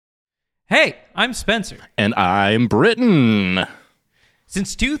Hey, I'm Spencer. And I'm Britton.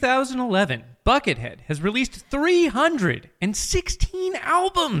 Since 2011, Buckethead has released 316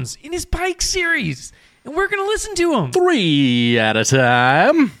 albums in his Pike series, and we're going to listen to them. 3 at a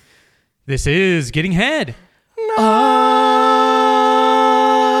time. This is Getting Head.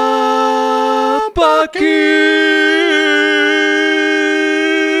 Bucket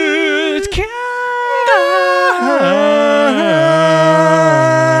Cast.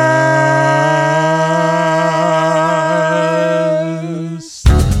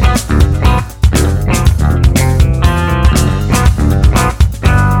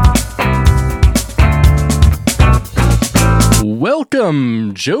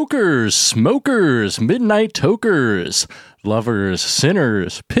 Welcome, jokers, smokers, midnight tokers, lovers,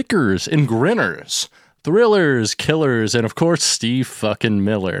 sinners, pickers, and grinners, thrillers, killers, and of course, Steve fucking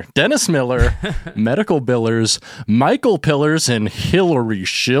Miller, Dennis Miller, medical billers, Michael Pillars, and Hillary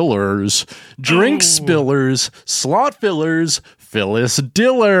Shillers, drink spillers, slot fillers, Phyllis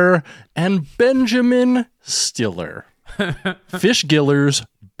Diller, and Benjamin Stiller, fish gillers,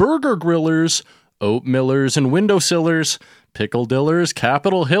 burger grillers, oat millers, and window sillers, pickle dillers,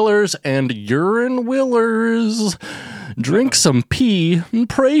 capital hillers, and urine willers. Drink some pee and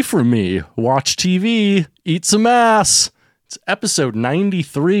pray for me. Watch TV, eat some ass. It's episode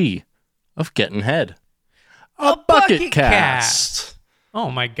 93 of Getting Head. A Bucket Cast. Oh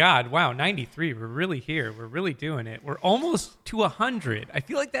my God. Wow, 93. We're really here. We're really doing it. We're almost to 100. I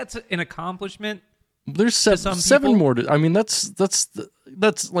feel like that's an accomplishment. There's seven more. I mean, that's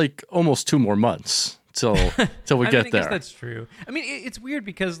like almost 2 more months till we get there. I guess that's true. I mean, it's weird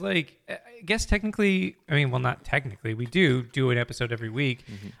because, like, I guess technically, not technically, we do an episode every week.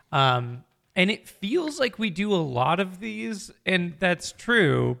 Mm-hmm. And it feels like we do a lot of these, and that's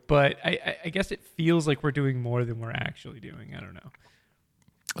true, but I guess it feels like we're doing more than we're actually doing. I don't know.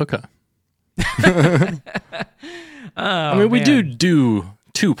 Okay. We do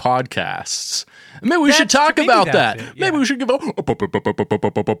 2 podcasts. Maybe we should talk about that. Yeah. Maybe we should give a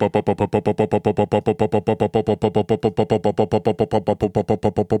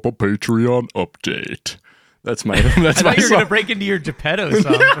Patreon update. That's my. I thought you were going to break into your Geppetto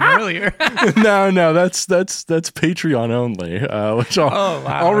song from earlier. No, that's Patreon only. Which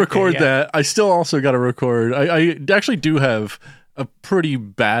I'll record that. I still also got to record. I actually do have a pretty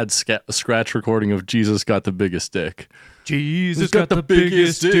bad scratch recording of Jesus Got the Biggest Dick. Jesus got the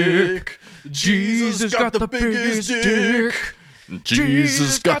biggest dick. Jesus got the biggest dick.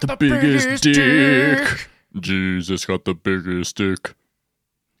 Jesus got the biggest dick. Jesus got the biggest dick.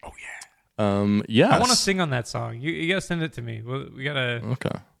 Oh yeah. Yes. I want to sing on that song. You gotta send it to me. We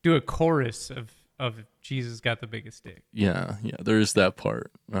gotta do a chorus of Jesus got the biggest dick. Yeah. There's that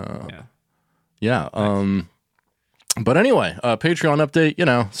part. Yeah. But anyway, Patreon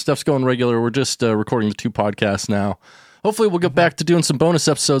update. Stuff's going regular. We're just recording the 2 podcasts now. Hopefully we'll get back to doing some bonus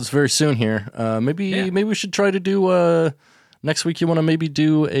episodes very soon here. Maybe we should try to do next week. You want to maybe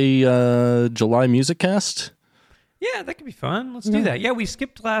do a July music cast? Yeah, that could be fun. Let's do that. Yeah, we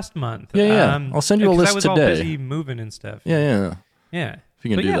skipped last month. Yeah. I'll send you a list I was today. all busy moving and stuff. Yeah. If you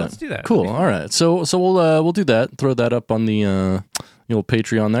can do that. Let's do that. Cool. All right. So we'll do that. Throw that up on the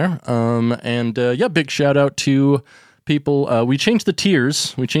Patreon there. Big shout out to people. We changed the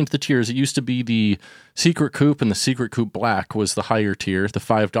tiers. It used to be the Secret Coop, and the Secret Coop Black was the higher tier, the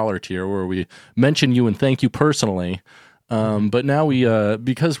 $5 tier, where we mention you and thank you personally. But now we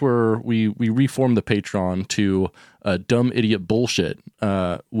because we reformed the Patreon to dumb idiot bullshit,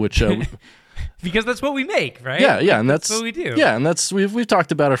 which because that's what we make, right? Yeah, and that's what we do. Yeah, and that's we've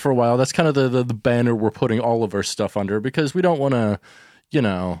talked about it for a while. That's kind of the banner we're putting all of our stuff under, because we don't want to,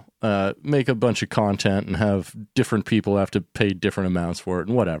 make a bunch of content and have different people have to pay different amounts for it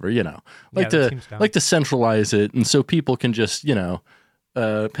and whatever, like to centralize it, and so people can just,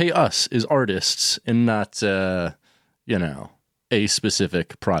 pay us as artists and not, a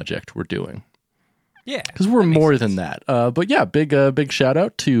specific project we're doing. Yeah. Because we're more than that. But yeah, big shout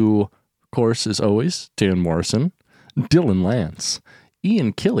out to, of course, as always, Dan Morrison, Dylan Lance,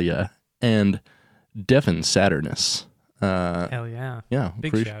 Ian Killia, and Devin Saturnus. Hell yeah. Yeah.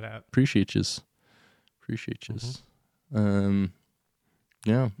 Big shout out. Appreciate yous.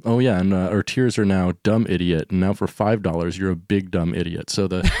 Yeah. Oh yeah. And our tiers are now dumb idiot. And now for $5, you're a big dumb idiot. So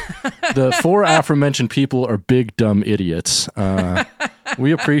the 4 aforementioned people are big dumb idiots.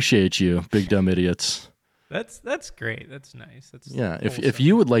 We appreciate you, big dumb idiots. That's great. That's nice. That's If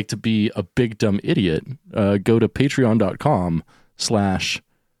you would like to be a big dumb idiot, go to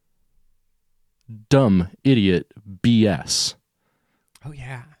patreon.com/dumb idiot BS. Oh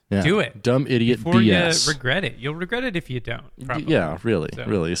yeah. Yeah. Do it. Dumb idiot Before BS. you regret it. You'll regret it if you don't. Probably. Yeah, really, So,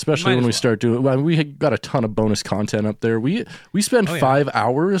 really. Especially might when as we well. start doing. Well, we got a ton of bonus content up there. We spent Oh, yeah. 5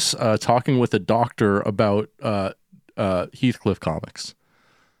 hours talking with a doctor about Heathcliff comics.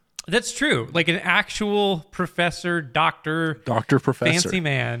 That's true. Like an actual professor, doctor, Professor. fancy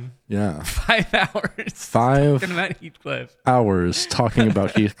man. Yeah. 5 hours. 5 Talking about Heathcliff. hours talking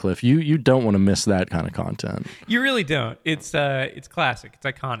about Heathcliff. You don't want to miss that kind of content. You really don't. It's classic. It's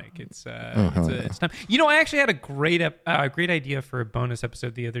iconic. It's time. You know, I actually had a great idea for a bonus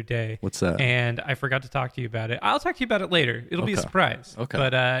episode the other day. What's that? And I forgot to talk to you about it. I'll talk to you about it later. It'll be a Okay. surprise. Okay.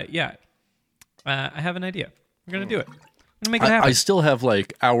 But I have an idea. We're gonna do it. We're gonna make it happen. I still have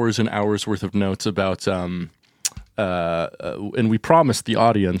like hours and hours worth of notes about and we promised the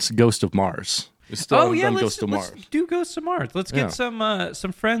audience Ghost of Mars. We still haven't done Ghost of Mars. let's do Ghost of Mars. Let's get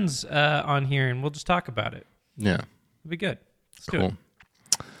some friends on here, and we'll just talk about it. Yeah. It'll be good. Let's do Cool.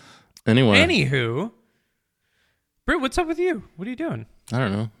 it. Anyway, Anywho, Britt, what's up with you? What are you doing? I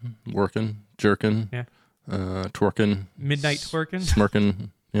don't know. Working, jerking, Yeah. twerking, Midnight twerking?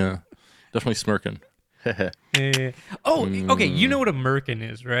 smirking. Yeah. Definitely smirking. Okay. You know what a merkin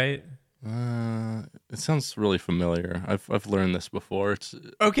is, right? It sounds really familiar. I've learned this before. It's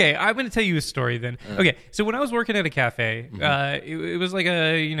Okay, I'm going to tell you a story then. Okay, so when I was working at a cafe, it was like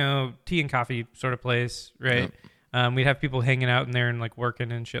a tea and coffee sort of place, right? We'd have people hanging out in there and like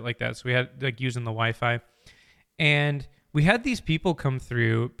working and shit like that. So we had like using the Wi-Fi, and we had these people come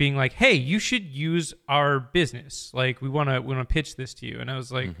through being like, "Hey, you should use our business. Like we want to pitch this to you." And I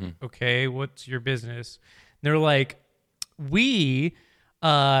was like, "Okay, what's your business?" And they're like, "We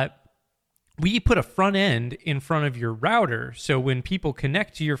put a front end in front of your router, so when people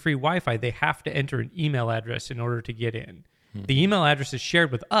connect to your free Wi-Fi, they have to enter an email address in order to get in. The email address is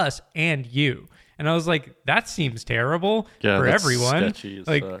shared with us and you." And I was like, that seems terrible for that's everyone. sketchy as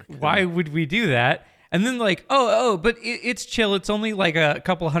Like, fuck. why would we do that? And then like, but it's chill. It's only like a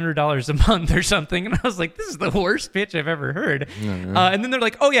couple $100 a month or something. And I was like, this is the worst pitch I've ever heard. And then they're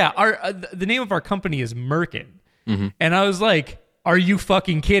like, oh yeah, the name of our company is Merkin. And I was like, are you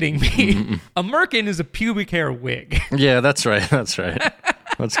fucking kidding me? A merkin is a pubic hair wig. Yeah, that's right. That's right.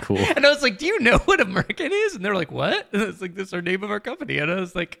 That's cool. And I was like, do you know what a merkin is? And they're like, what? And it's like, this is our name of our company. And I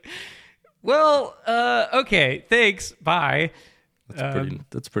was like, well, okay, thanks, bye. That's pretty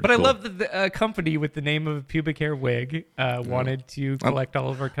But cool. I love that the company with the name of a pubic hair wig wanted to collect all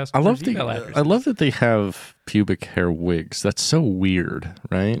of our I customers' love email addresses. I love that they have pubic hair wigs. That's so weird,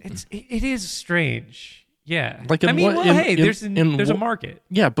 right? It is strange. Yeah. Like in I mean, what- well, in- hey, in- there's in a what- market.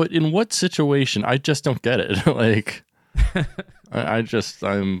 Yeah, but in what situation? I just don't get it. Like,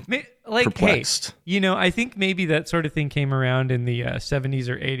 I'm Like, perplexed. hey, I think maybe that sort of thing came around in the 70s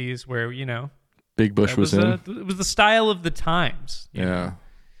or 80s where, Big Bush that was in. it was the style of the times. you know, Yeah.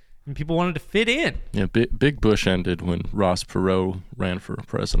 and people wanted to fit in. Yeah, Big Bush ended when Ross Perot ran for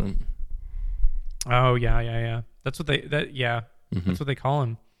president. Oh, yeah. That's what that's what they call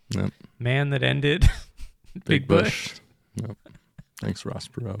him. Yep. Man that ended Big Bush. Yep. Thanks, Ross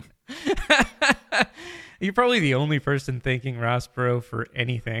Perot. You're probably the only person thanking Ross Perot for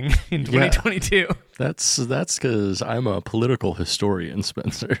anything in 2022. That's because I'm a political historian,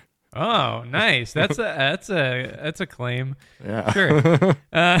 Spencer. Oh, nice. That's a claim. Yeah. Sure.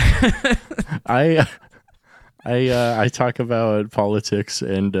 I talk about politics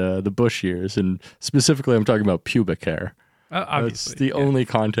and the Bush years, and specifically, I'm talking about pubic hair. Obviously, That's the only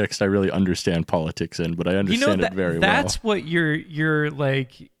context I really understand politics in, but I understand it very well. That's what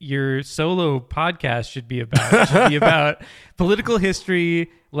your solo podcast should be about. It should be about political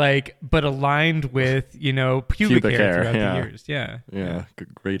history, but aligned with pubic hair throughout the years. Yeah, Yeah,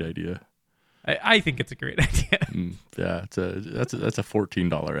 great idea. I think it's a great idea. Yeah, that's a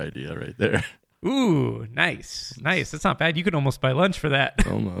 $14 idea right there. Ooh, nice. That's not bad. You could almost buy lunch for that.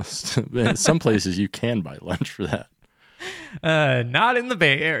 Almost. Some places you can buy lunch for that. Not in the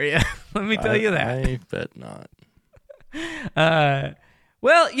Bay Area. Let me tell you that. I bet not.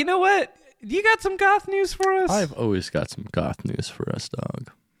 Well, you know what? You got some goth news for us? I've always got some goth news for us,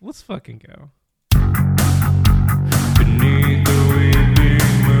 dog. Let's fucking go. Beneath the weeping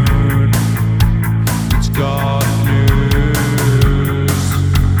moon, it's goth news.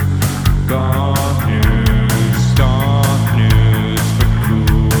 Goth news for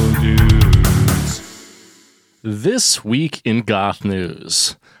cool dudes. This week in goth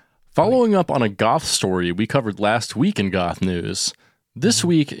news. Following up on a goth story we covered last week in goth news, this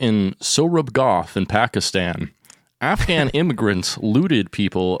week in Sorab Goth in Pakistan, Afghan immigrants looted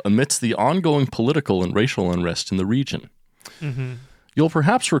people amidst the ongoing political and racial unrest in the region. You'll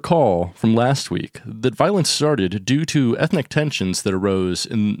perhaps recall from last week that violence started due to ethnic tensions that arose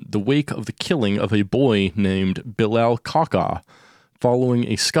in the wake of the killing of a boy named Bilal Kaka following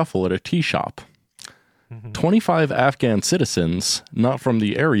a scuffle at a tea shop. 25 Afghan citizens, not from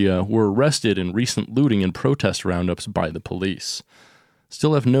the area, were arrested in recent looting and protest roundups by the police.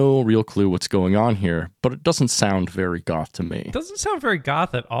 Still have no real clue what's going on here, but it doesn't sound very goth to me. It doesn't sound very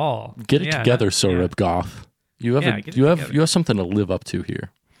goth at all. Get it together, Soreb Goth. You have something to live up to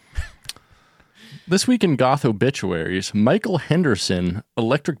here. This week in goth obituaries, Michael Henderson,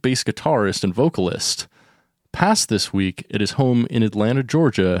 electric bass guitarist and vocalist, passed this week at his home in Atlanta,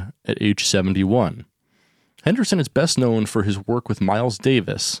 Georgia, at age 71. Henderson is best known for his work with Miles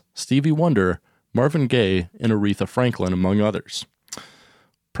Davis, Stevie Wonder, Marvin Gaye, and Aretha Franklin, among others.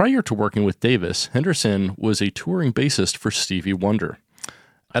 Prior to working with Davis, Henderson was a touring bassist for Stevie Wonder.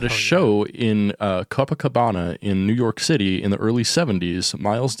 At a show in Copacabana in New York City in the early 70s,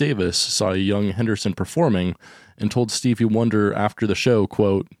 Miles Davis saw a young Henderson performing and told Stevie Wonder after the show,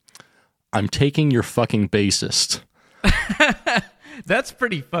 quote, "I'm taking your fucking bassist." That's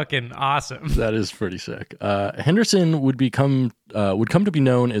pretty fucking awesome. That is pretty sick. Henderson would come to be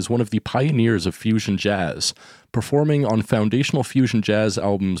known as one of the pioneers of fusion jazz, performing on foundational fusion jazz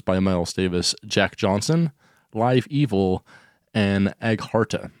albums by Miles Davis, Jack Johnson, Live Evil, and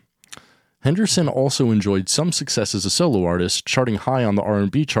Agharta. Henderson also enjoyed some success as a solo artist, charting high on the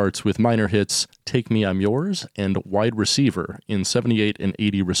R&B charts with minor hits Take Me, I'm Yours and Wide Receiver in 78 and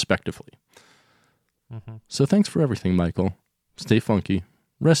 80 respectively. So thanks for everything, Michael. Stay funky,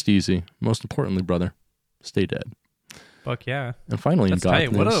 rest easy, most importantly, brother, stay dead. Fuck yeah. And finally, that's in goth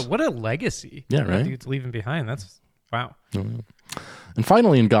tight. news, What a legacy. Yeah, right? Dude's leaving behind. That's, wow. And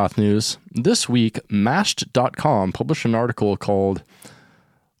finally, in goth news, this week, Mashed.com published an article called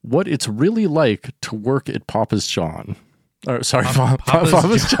 "What It's Really Like to Work at Papa's John." Papa's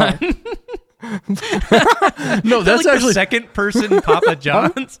John. No, that's like actually the second person Papa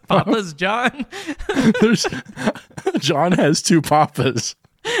John's. Papa's John. There's John has two papas.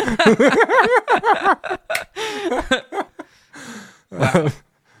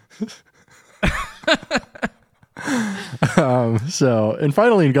 And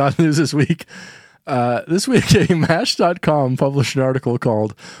finally in God News this week, a Match.com published an article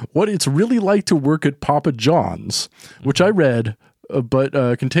called "What It's Really Like to Work at Papa John's," which I read, but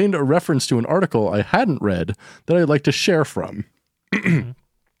contained a reference to an article I hadn't read that I'd like to share from.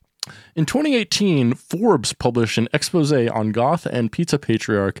 In 2018, Forbes published an expose on goth and pizza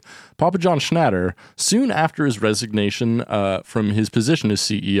patriarch Papa John Schnatter soon after his resignation from his position as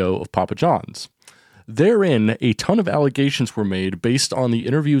CEO of Papa John's. Therein, a ton of allegations were made based on the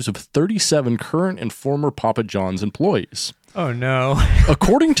interviews of 37 current and former Papa John's employees. Oh, no.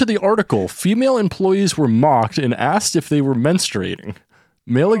 According to the article, female employees were mocked and asked if they were menstruating.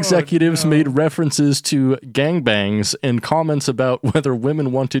 Male executives made references to gangbangs and comments about whether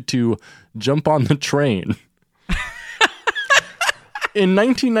women wanted to jump on the train. In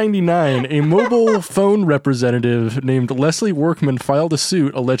 1999, a mobile phone representative named Leslie Workman filed a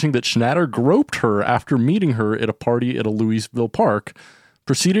suit alleging that Schnatter groped her after meeting her at a party at a Louisville park,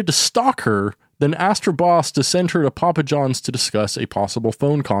 proceeded to stalk her, then asked her boss to send her to Papa John's to discuss a possible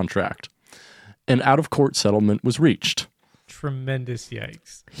phone contract. An out-of-court settlement was reached. Tremendous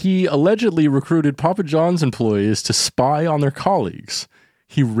yikes. He allegedly recruited Papa John's employees to spy on their colleagues.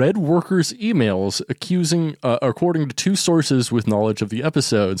 He read workers' emails accusing, according to two sources with knowledge of the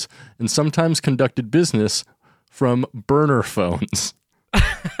episodes, and sometimes conducted business from burner phones,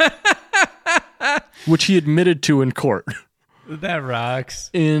 which he admitted to in court. That rocks.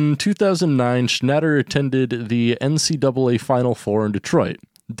 In 2009, Schnatter attended the NCAA Final Four in Detroit.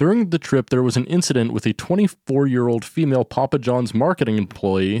 During the trip, there was an incident with a 24-year-old female Papa John's marketing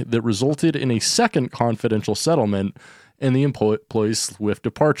employee that resulted in a second confidential settlement and the employee's swift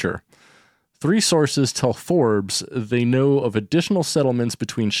departure. Three sources tell Forbes they know of additional settlements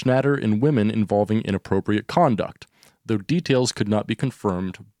between Schnatter and women involving inappropriate conduct, though details could not be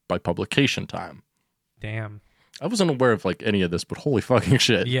confirmed by publication time. Damn. I wasn't aware of any of this, but holy fucking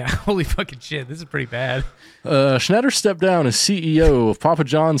shit. Yeah, holy fucking shit. This is pretty bad. Schnatter stepped down as CEO of Papa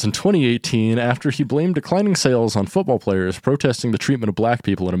John's in 2018 after he blamed declining sales on football players protesting the treatment of black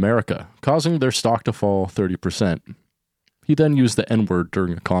people in America, causing their stock to fall 30%. He then used the N-word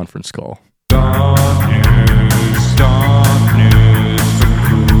during a conference call. Dark news from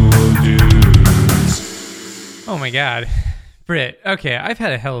cool dudes. Oh my god. Britt, okay, I've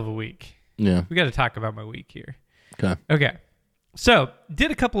had a hell of a week. Yeah. We got to talk about my week here. Okay. So,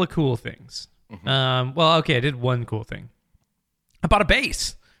 did a couple of cool things. I did one cool thing. I bought a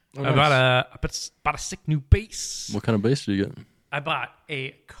bass. Oh, I nice. bought a sick new bass. What kind of bass did you get? I bought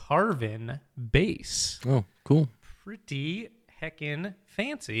a Carvin bass. Oh, cool. Pretty heckin'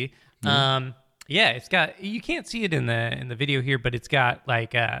 fancy. Yeah, it's got, you can't see it in the video here, but it's got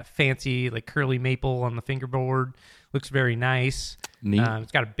like a fancy like curly maple on the fingerboard. Looks very nice. Neat.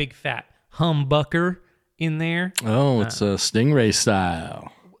 It's got a big fat humbucker in there. Oh, it's a Stingray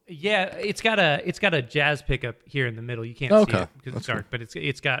style. Yeah, it's got a jazz pickup here in the middle. You can't see Okay. it because it's dark, but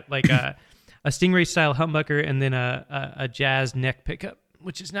it's got like a Stingray style humbucker and then a jazz neck pickup,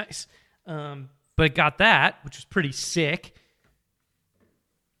 which is nice. But it got that, which was pretty sick.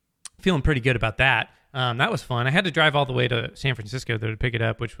 Feeling pretty good about that. That was fun. I had to drive all the way to San Francisco though to pick it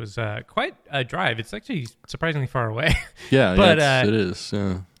up, which was quite a drive. It's actually surprisingly far away. Yeah, but it is.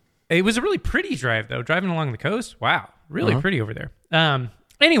 Yeah. it was a really pretty drive though. Driving along the coast, wow, really pretty over there.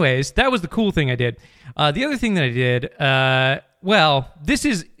 Anyways, that was the cool thing I did. The other thing that I did, well, this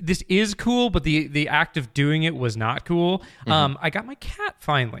is cool, but the act of doing it was not cool. I got my cat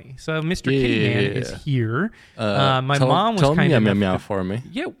finally. So Mr. Kitty Man is here. My mom was kind meow, enough meow, meow to- for me.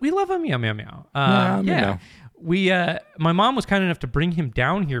 Yeah, we love him. Meow, meow, meow. Meow, Yeah. meow. My mom was kind enough to bring him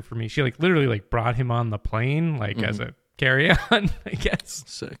down here for me. She like literally like brought him on the plane like as a carry-on, I guess.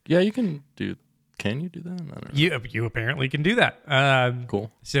 Sick. Yeah, you can do. Can you do that? I don't know. You apparently can do that.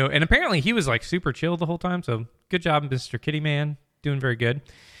 Cool. So, and apparently he was like super chill the whole time. So good job, Mr. Kitty Man. Doing very good.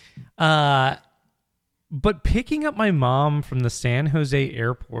 But picking up my mom from the San Jose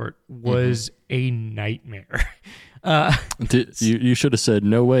airport was a nightmare. You should have said,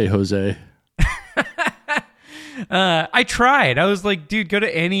 no way, Jose. I tried. I was like, dude, go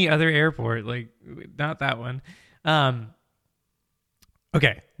to any other airport. Like, not that one.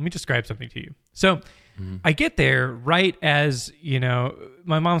 Okay, let me describe something to you. So I get there right as,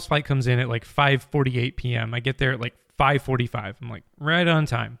 my mom's flight comes in at like 5:48 p.m. I get there at like 5:45. I'm like right on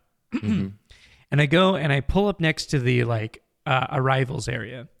time. And I go and I pull up next to the like arrivals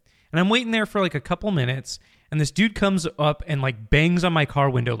area. And I'm waiting there for like a couple minutes. And this dude comes up and like bangs on my car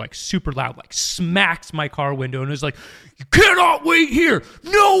window like super loud, like smacks my car window and is like, "You cannot wait here.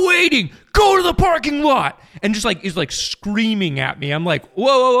 No waiting. Go to the parking lot." And just like is like screaming at me. I'm like,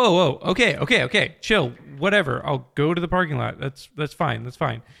 whoa. Okay. Chill. Whatever. I'll go to the parking lot. That's fine. That's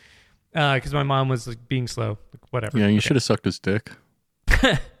fine. Because my mom was like being slow. Like, whatever. Yeah, you Okay. should have sucked his dick.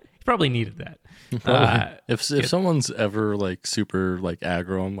 He probably needed that. If someone's ever like super like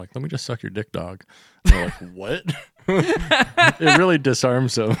aggro, I'm like, let me just suck your dick, dog. And they're like, what? It really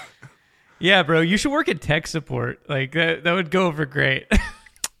disarms them. Yeah, bro. You should work at tech support. Like that would go over great.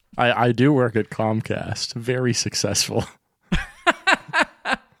 I do work at Comcast. Very successful.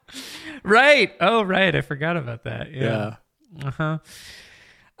 Right. Oh, right. I forgot about that. Yeah.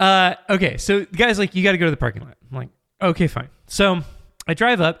 Okay. So the guy's like, you got to go to the parking lot. I'm like, okay, fine. So I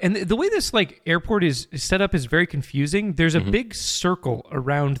drive up, and the way this like airport is set up is very confusing. There's a big circle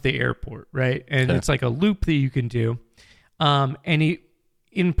around the airport, right? And Okay. it's like a loop that you can do.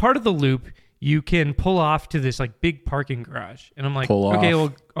 In part of the loop, you can pull off to this like big parking garage. And I'm like, Pull okay,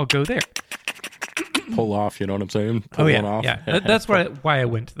 off. well, I'll go there. Pull off, you know what I'm saying? Pull Oh yeah, one off. yeah. That's why I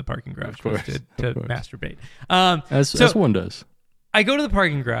went to the parking garage was course, to of course. masturbate. As one does. I go to the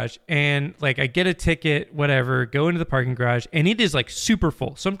parking garage and like I get a ticket, whatever, go into the parking garage, and it is like super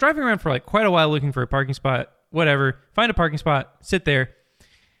full. So I'm driving around for like quite a while looking for a parking spot, whatever, find a parking spot, sit there.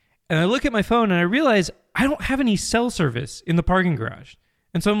 And I look at my phone and I realize I don't have any cell service in the parking garage.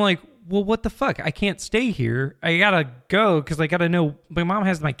 And so I'm like, well, what the fuck? I can't stay here. I gotta go because I gotta know. My mom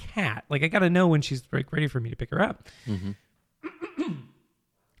has my cat. Like I gotta know when she's like ready for me to pick her up.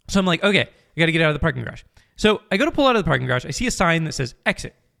 So I'm like, okay, I gotta get out of the parking garage. So I go to pull out of the parking garage. I see a sign that says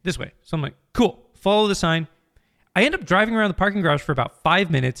exit this way. So I'm like, cool, follow the sign. I end up driving around the parking garage for about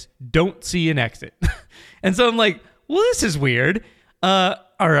 5 minutes, don't see an exit. And so I'm like, well, this is weird. All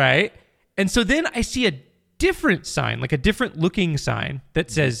right. And so then I see a different sign, like a different looking sign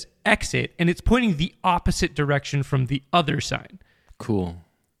that says exit, and it's pointing the opposite direction from the other sign. Cool.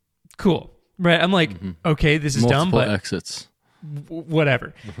 Cool. Right. I'm like, okay, this is dumb, Multiple but exits.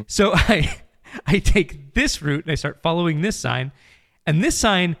 whatever. So I take this route and I start following this sign, and this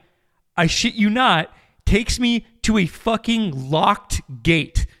sign, I shit you not, takes me to a fucking locked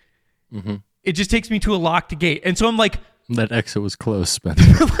gate. It just takes me to a locked gate. And so I'm like, That exit was close,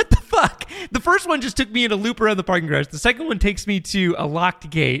 Spencer. what the fuck? The first one just took me in a loop around the parking garage. The second one takes me to a locked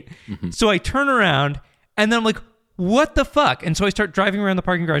gate. So I turn around and then I'm like, what the fuck? And so I start driving around the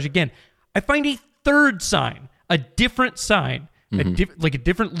parking garage again. I find a third sign, a different sign, like a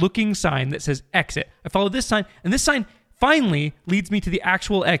different looking sign that says exit. I follow this sign, and this sign finally leads me to the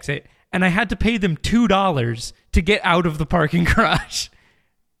actual exit. And I had to pay them $2 to get out of the parking garage,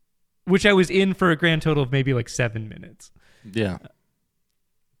 which I was in for a grand total of maybe like 7 minutes. Yeah.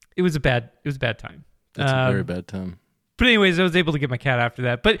 It was a bad time. That's a very bad time. But anyways, I was able to get my cat after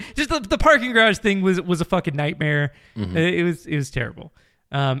that. But just the parking garage thing was a fucking nightmare. Mm-hmm. It was terrible.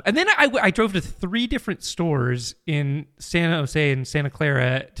 And then I drove to 3 different stores in San Jose and Santa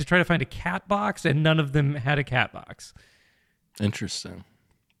Clara to try to find a cat box, and none of them had a cat box. Interesting.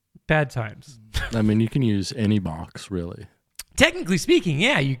 Bad times. I mean, you can use any box, really. Technically speaking,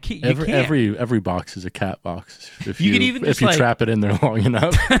 yeah, you can. Every box is a cat box. If You you could even if just, you like- trap it in there long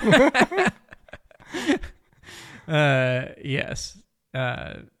enough. Yes.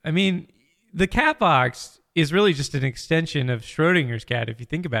 I mean, the cat box is really just an extension of Schrodinger's cat, if you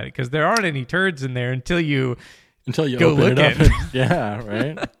think about it, because there aren't any turds in there until you go open it up. looking. Yeah,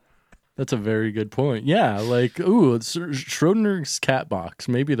 right. That's a very good point. Yeah, like, ooh, it's Schrodinger's cat box.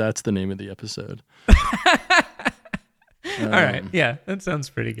 Maybe that's the name of the episode. All right. Yeah, that sounds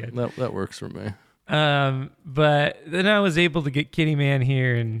pretty good. That works for me. But then I was able to get Kitty Man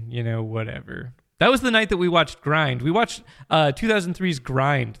here and, whatever. That was the night that we watched Grind. We watched 2003's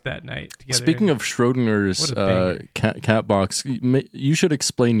Grind that night together. Speaking of Schrodinger's What a banger. cat box, you should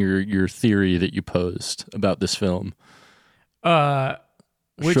explain your theory that you posed about this film.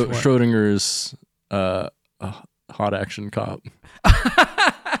 Which one? Schrodinger's hot action cop.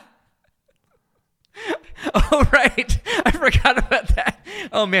 Oh, right. I forgot about that.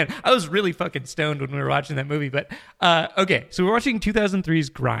 Oh, man. I was really fucking stoned when we were watching that movie. But, okay. So we're watching 2003's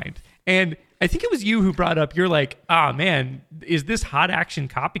Grind. And I think it was you who brought up, you're like, man, is this hot action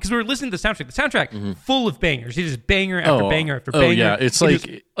cop? Because we were listening to the soundtrack. The soundtrack full of bangers. It is banger after banger after banger. Oh, yeah.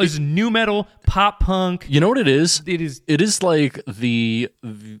 It's new metal, pop punk. You know what it is? It is. It is like the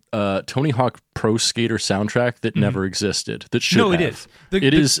Tony Hawk Pro Skater soundtrack that never existed. That should No, have.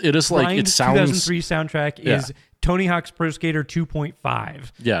 it is. It is like, Grind it sounds... 2003 soundtrack is Tony Hawk's Pro Skater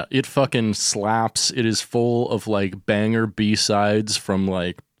 2.5. Yeah, it fucking slaps. It is full of like banger B-sides from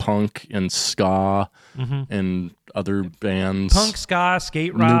like punk and ska and other bands. Punk, ska,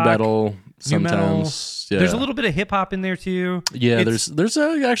 skate rock. New metal Nu metal. sometimes. Yeah. There's a little bit of hip hop in there too. Yeah, It's- there's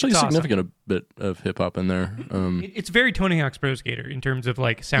actually a it's awesome. significant bit of hip hop in there. It's very Tony Hawk's Pro Skater in terms of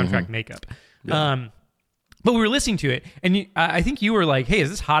like soundtrack makeup. But we were listening to it, and I think you were like, "Hey, is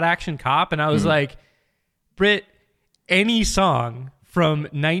this hot action cop?" And I was like, "Britt, any song from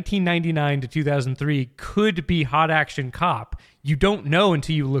 1999 to 2003 could be hot action cop. You don't know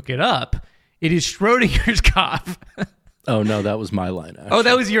until you look it up. It is Schrodinger's cop." Oh no, that was my line. Actually. Oh,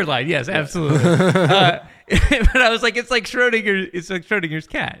 that was your line. Yes, absolutely. But I was like, it's like Schrodinger's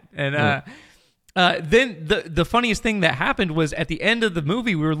cat. And then the funniest thing that happened was at the end of the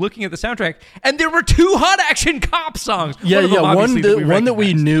movie, we were looking at the soundtrack, and there were 2 hot action cop songs. Yeah, One of them, obviously, one that we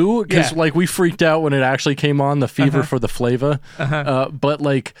recognized. knew because Yeah. like we freaked out when it actually came on, the Fever for the Flava. But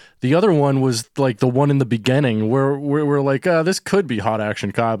like the other one was like the one in the beginning where we're like, this could be hot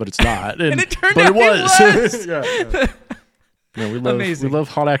action cop, but it's not. And, it turned but out it was. Yeah. Yeah, we Amazing. love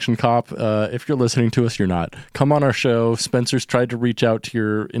Hot Action Cop. If you're listening to us, you're not. Come on our show. Spencer's tried to reach out to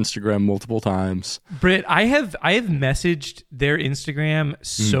your Instagram multiple times. Britt, I have messaged their Instagram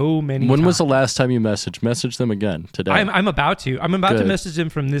so many When times. was the last time you messaged? Message them again today. I'm about to. I'm about to Good. message them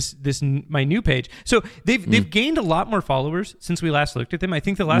from my new page. So they've gained a lot more followers since we last looked at them. I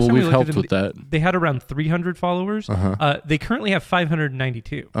think the last Well, time we we've looked at helped them, with that. they had around 300 followers. They currently have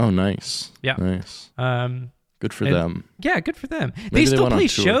 592. Oh, nice. Yeah. Nice. Good for And- them. Yeah, good for them. Maybe They they still went on play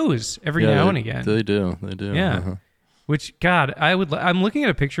tour. shows every now and again. They do. They do. Yeah. Uh-huh. Which God, I'm looking at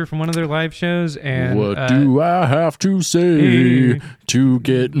a picture from one of their live shows, and What do I have to say hey. to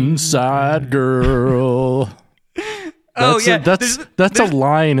get inside, girl? Oh, yeah, that's there's- a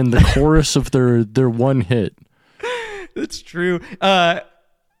line in the chorus of their one hit. That's true.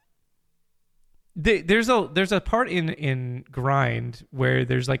 There's a part in Grind where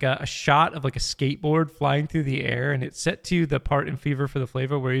there's like a shot of like a skateboard flying through the air, and it's set to the part in Fever for the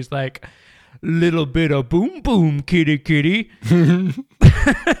Flava where he's like, "Little bit of boom boom, kitty kitty."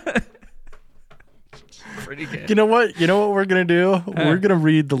 Pretty good. You know what? We're gonna do? We're gonna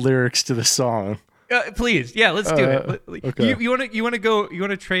read the lyrics to the song. Please, yeah, let's do it. okay. You want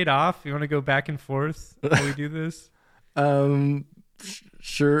to trade off? You want to go back and forth while we do this?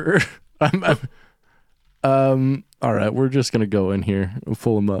 Sure. All right, we're just gonna go in here and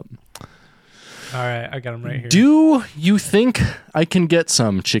pull them up. All right, I got them right here. Do you think I can get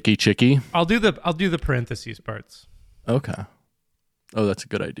some chicky? I'll do the parentheses parts. Okay. Oh, that's a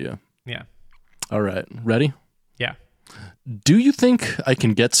good idea. Yeah. All right, ready? Yeah. Do you think I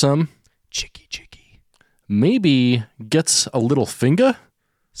can get some? Chicky. Maybe gets a little finger?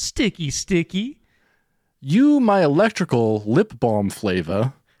 Sticky. You my electrical lip balm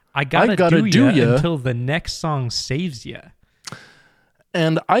flavor. I gotta do ya until the next song saves ya.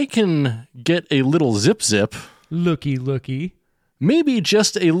 And I can get a little zip zip. Looky, looky. Maybe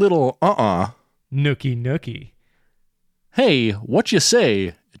just a little Nookie, nookie. Hey, what you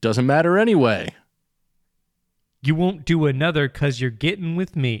say? It doesn't matter anyway. You won't do another 'cause you're getting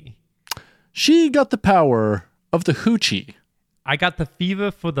with me. She got the power of the hoochie. I got the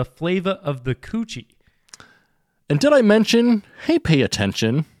fever for the flavor of the coochie. And did I mention, hey, pay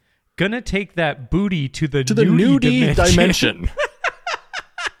attention. Gonna take that booty to the nudie dimension.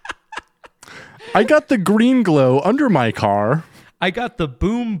 I got the green glow under my car. I got the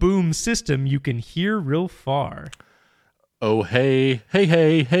boom boom system you can hear real far. Oh, hey, hey,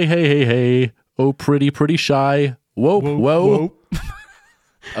 hey, hey, hey, hey, hey. Oh, pretty, pretty shy. Whoa, whoa.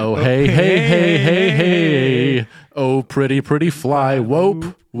 Oh, hey, hey, hey, hey, hey. Oh, pretty, pretty fly.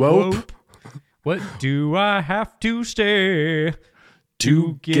 Whoop, whoop. What do I have to say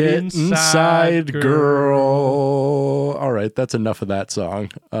to get inside, girl? All right, that's enough of that song.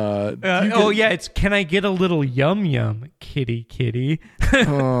 It's can I get a little yum yum, kitty, kitty?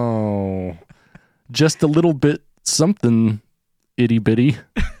 Oh, just a little bit something, itty bitty.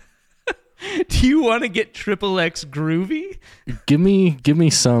 Do you want to get triple X groovy? Give me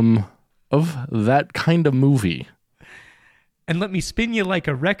some of that kind of movie. And let me spin you like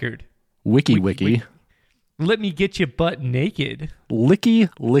a record. Wiki. Let me get you butt naked.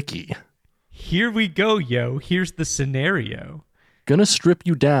 Licky. Here we go, yo. Here's the scenario. Gonna strip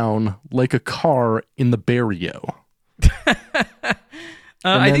you down like a car in the barrio.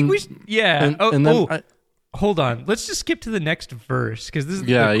 I think we should, yeah. And hold on. Let's just skip to the next verse because this is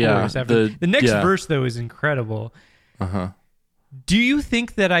the chorus. After. The next verse, though, is incredible. Do you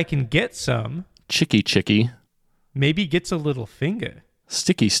think that I can get some? Chicky. Maybe gets a little finger.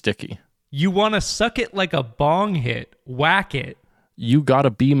 Sticky. You want to suck it like a bong hit. Whack it. You gotta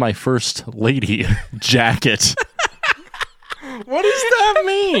be my first lady jacket. What does that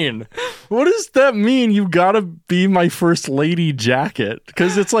mean? What does that mean? You gotta be my first lady jacket?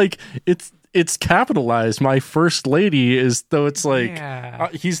 Because it's like, it's capitalized. My first lady is, though it's like,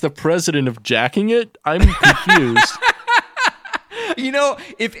 he's the president of jacking it. I'm confused. You know,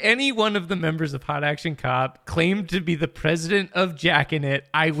 if any one of the members of Hot Action Cop claimed to be the president of jacking it,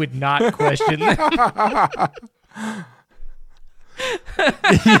 I would not question them.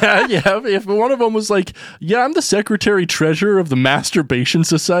 Yeah. If one of them was like, yeah, I'm the secretary treasurer of the Masturbation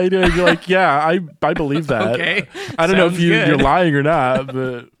Society, I'd be like, yeah, I believe that. Okay. I don't know if you're lying or not,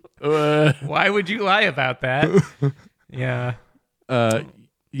 but why would you lie about that? Yeah.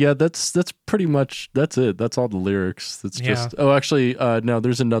 Yeah, that's pretty much, that's it. That's all the lyrics. That's just, no,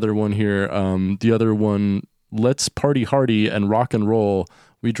 there's another one here. The other one, let's party hardy and rock and roll.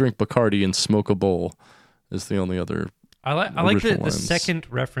 We drink Bacardi and smoke a bowl is the only other. I like the second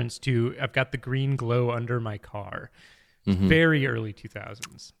reference to, I've got the green glow under my car. Very early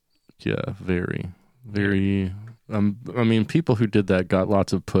 2000s. Yeah, very. I mean, people who did that got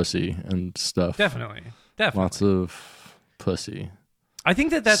lots of pussy and stuff. Definitely. Lots of pussy. I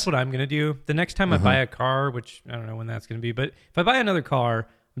think that's what I'm going to do. The next time I buy a car, which I don't know when that's going to be, but if I buy another car,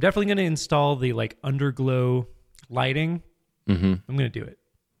 I'm definitely going to install the like underglow lighting. I'm going to do it.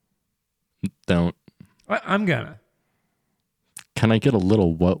 Don't. I'm going to. Can I get a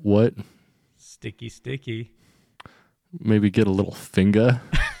little what? Sticky. Maybe get a little finger.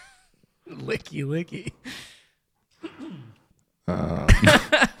 Licky.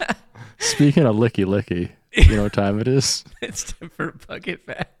 Speaking of licky, you know what time it is? It's time for Bucket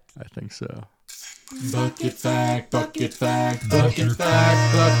Fact. I think so. Bucket fact, bucket fact, bucket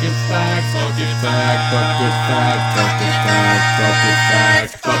fact, bucket fact, bucket fact, bucket fact, bucket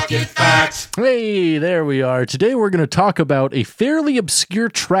fact, bucket fact. Hey, there we are. Today we're going to talk about a fairly obscure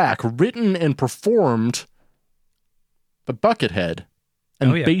track written and performed by Buckethead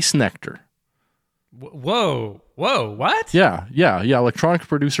and Bass Nectar. Whoa, what? Yeah, electronic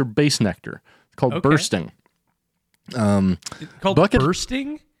producer Bass Nectar. It's called Bursting.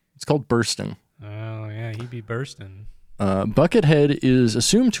 Bursting? It's called Bursting. Oh, yeah, he'd be bursting. Buckethead is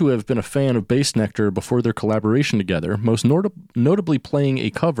assumed to have been a fan of Bass Nectar before their collaboration together, most notably playing a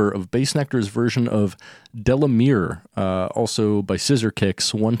cover of Bass Nectar's version of Delamere, also by Scissor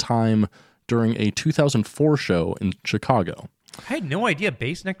Kicks, one time during a 2004 show in Chicago. I had no idea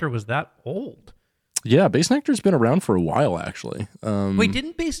Bass Nectar was that old. Yeah, Bass Nectar's been around for a while, actually. Wait,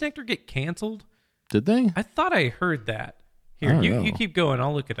 didn't Bass Nectar get canceled? Did they? I thought I heard that. Here, you keep going.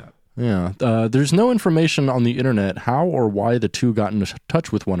 I'll look it up. Yeah, there's no information on the internet how or why the two got in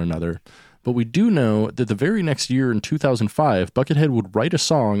touch with one another, But we do know that the very next year in 2005, Buckethead would write a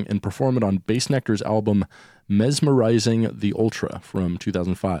song and perform it on Bass Nectar's album Mesmerizing the Ultra from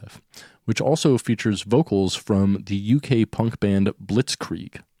 2005, which also features vocals from the UK punk band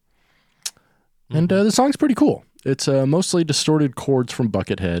Blitzkrieg. And the song's pretty cool. It's mostly distorted chords from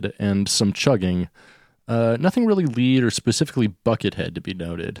Buckethead and some chugging. Nothing really lead or specifically Buckethead to be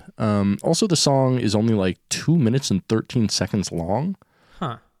noted. Also, the song is only like 2 minutes and 13 seconds long.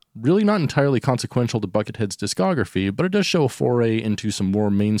 Huh. Really not entirely consequential to Buckethead's discography, but it does show a foray into some more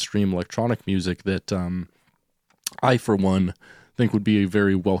mainstream electronic music that I, for one, think would be a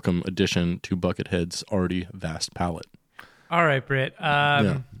very welcome addition to Buckethead's already vast palette. All right, Britt.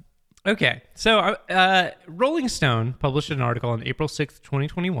 Okay, so Rolling Stone published an article on April 6th,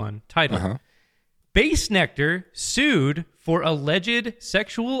 2021, titled Bass Nectar Sued for Alleged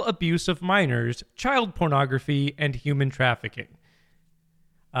Sexual Abuse of Minors, Child Pornography, and Human Trafficking.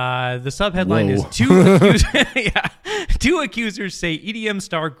 The subheadline is two accusers say EDM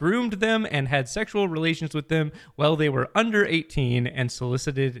star groomed them and had sexual relations with them while they were under 18 and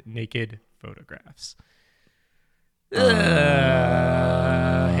solicited naked photographs. Hate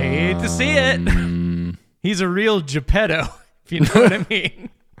to see it. He's a real Geppetto, if you know what I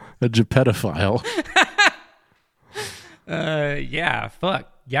mean. A Geppettophile. Yeah, fuck.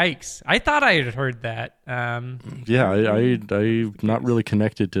 Yikes. I thought I had heard that. Yeah, I'm not really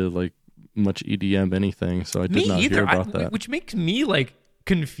connected to like much EDM anything, so I did not hear about that. Which makes me like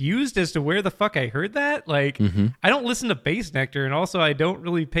confused as to where the fuck I heard that. Like, I don't listen to Bass Nectar, and also I don't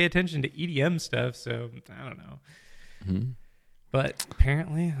really pay attention to EDM stuff, so I don't know. But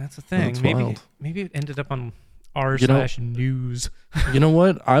apparently that's a thing. That's maybe wild. Maybe it ended up on r/news. You know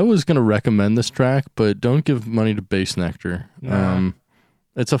what? I was going to recommend this track, but don't give money to Bass Nectar. Nah.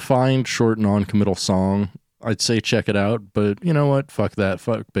 It's a fine, short, non-committal song. I'd say check it out, but you know what? Fuck that.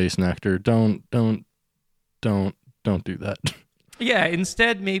 Fuck Bass Nectar. Don't do that. Yeah,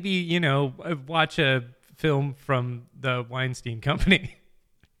 instead maybe, watch a film from the Weinstein Company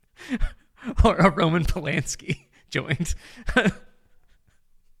or a Roman Polanski joint.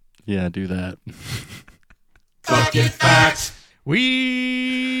 Yeah, do that. Bucket Facts.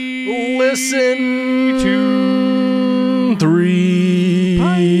 We Listen to 3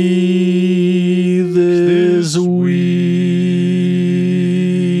 this week.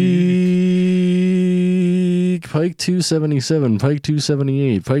 Pike 277, Pike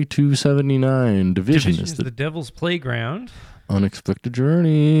 278, Pike 279. Division is the Devil's Playground. Unexpected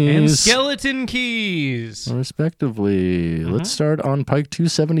Journeys. And Skeleton Keys. Respectively. Let's start on Pike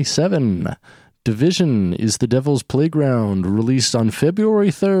 277. Division is the Devil's Playground, released on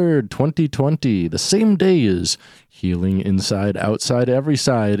February 3rd, 2020, the same day as Healing Inside, Outside, Every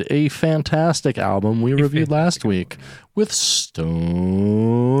Side, a fantastic album we reviewed last week with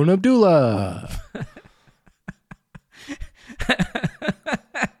Stone Abdullah.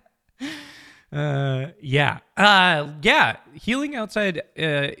 Healing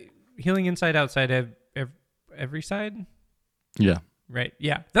Inside, Outside, Every Side? Yeah. Right.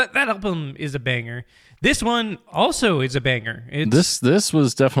 Yeah. That album is a banger. This one also is a banger. This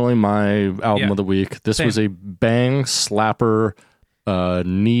was definitely my album of the week. This was a bang slapper,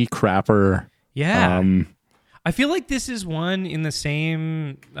 knee crapper. Yeah. I feel like this is one in the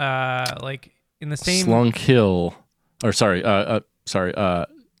same Slunk Hill. Or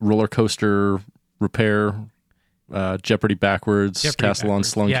Roller Coaster Repair, Jeopardy Backwards, Castle on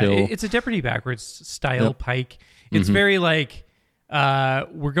Slunk Hill. It's a Jeopardy Backwards style Pike. It's very like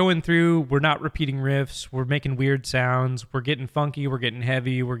we're going through, we're not repeating riffs, we're making weird sounds, we're getting funky, we're getting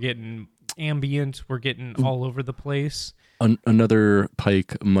heavy, we're getting ambient, we're getting all over the place. Another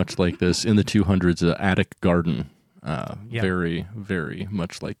Pike much like this in the 200s, Attic Garden. Very, very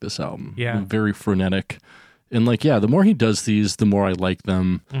much like this album. Yeah. Very frenetic. And the more he does these, the more I like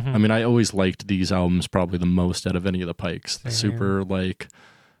them. I mean, I always liked these albums probably the most out of any of the Pikes. Super,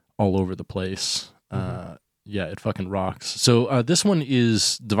 all over the place. Yeah, it fucking rocks. So this one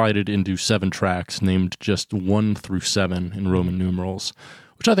is divided into 7 tracks, named just 1 through 7 in Roman numerals,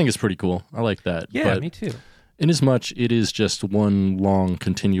 which I think is pretty cool. I like that. Yeah, me too. Inasmuch it is just one long,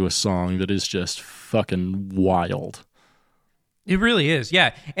 continuous song that is just fucking wild. It really is,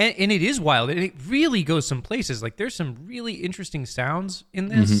 yeah. And it is wild. And it really goes some places. There's some really interesting sounds in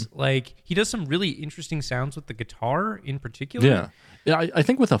this. He does some really interesting sounds with the guitar in particular. Yeah, I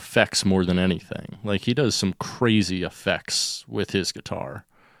think with effects more than anything. He does some crazy effects with his guitar.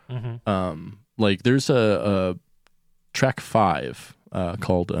 There's a track 5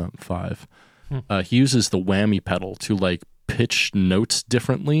 called 5. He uses the whammy pedal to pitch notes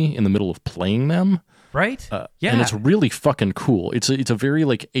differently in the middle of playing them. Right? And it's really fucking cool. It's a very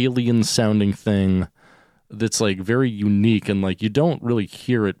like alien sounding thing that's like very unique, and like you don't really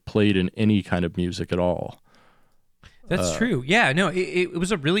hear it played in any kind of music at all. That's true. Yeah, no, it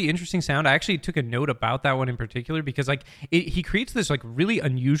was a really interesting sound. I actually took a note about that one in particular because like he creates this like really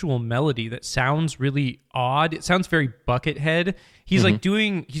unusual melody that sounds really odd. It sounds very Buckethead. He's like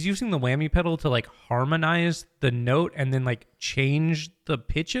he's using the whammy pedal to like harmonize the note and then like change the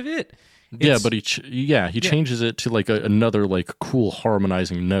pitch of it. But he changes it to like another like cool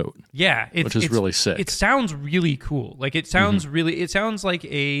harmonizing note. Yeah, which is really sick. It sounds really cool. Like it sounds it sounds like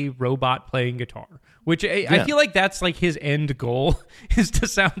a robot playing guitar, which I feel like that's like his end goal is to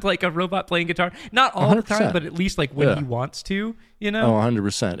sound like a robot playing guitar. Not all 100%. The time, but at least like when he wants to, you know? Oh,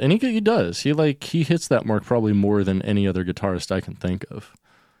 100%. And he does. He hits that mark probably more than any other guitarist I can think of.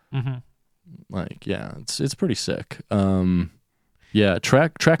 Mm-hmm. Like, yeah, it's pretty sick. Yeah,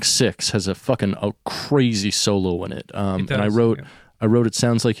 track 6 has a crazy solo in it. And I wrote it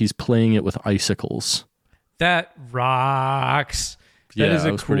sounds like he's playing it with icicles. That rocks. That is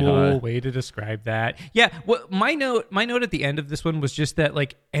a cool way to describe that. Yeah, well, my note at the end of this one was just that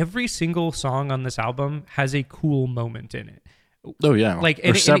like every single song on this album has a cool moment in it. Oh yeah,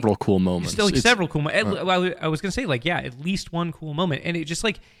 several cool moments. Several cool moments. I was gonna say like at least one cool moment, and it just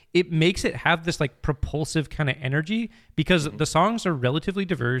like it makes it have this like propulsive kind of energy because the songs are relatively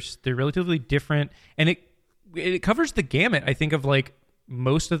diverse, they're relatively different, and it covers the gamut. I think of like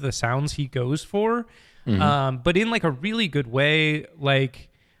most of the sounds he goes for, but in like a really good way. Like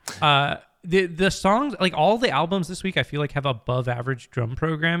the songs, like all the albums this week, I feel like have above average drum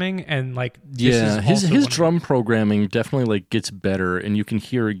programming, and like his drum programming definitely like gets better, and you can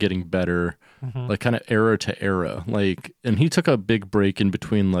hear it getting better, like kind of era to era. Like, and he took a big break in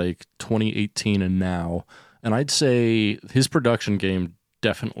between like 2018 and now, and I'd say his production game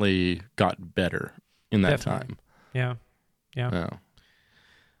definitely got better in that time. Yeah.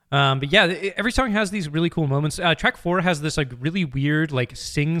 But yeah, every song has these really cool moments. Track 4 has this like really weird, like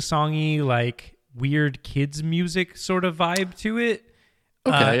sing-songy, like weird kids music sort of vibe to it.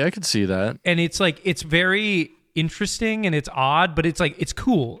 Okay, I could see that. And it's like it's very interesting and it's odd, but it's like it's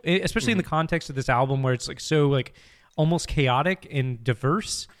cool, especially in the context of this album where it's like so like almost chaotic and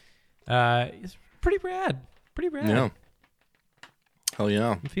diverse. It's pretty rad. Yeah. Hell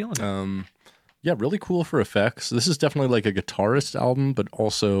yeah. I'm feeling it. Yeah, really cool for effects. This is definitely like a guitarist album, but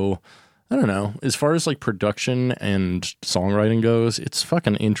also, I don't know, as far as like production and songwriting goes, it's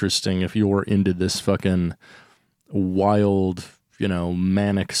fucking interesting if you're into this fucking wild,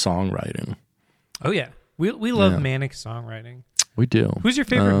 manic songwriting. Oh yeah. We love manic songwriting. We do. Who's your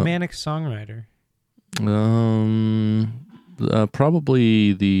favorite manic songwriter?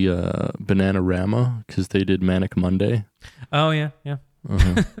 Probably the Bananarama, because they did Manic Monday. Oh yeah.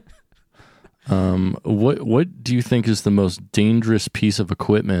 Uh-huh. What do you think is the most dangerous piece of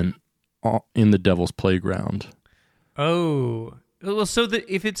equipment in the Devil's Playground? Oh, well, so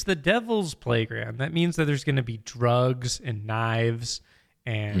if it's the Devil's Playground, that means that there's going to be drugs and knives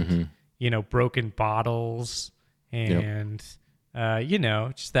and broken bottles and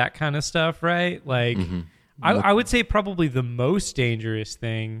just that kind of stuff, right? Like, I would say probably the most dangerous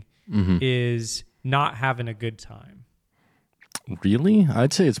thing is not having a good time. Really?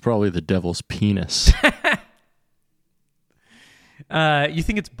 I'd say it's probably the devil's penis. You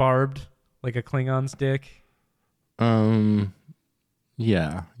think it's barbed like a Klingon's dick?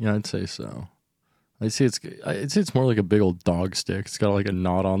 Yeah, I'd say so. I'd say it's more like a big old dog stick. It's got like a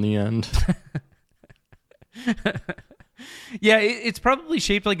knot on the end. Yeah, it's probably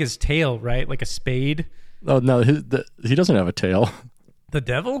shaped like his tail, right? Like a spade. Oh no, he doesn't have a tail. The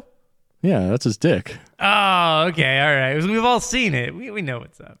devil? Yeah, that's his dick. Oh, okay, all right. We've all seen it. We know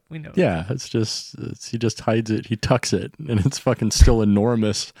what's up. We know. Yeah, he just hides it. He tucks it, and it's fucking still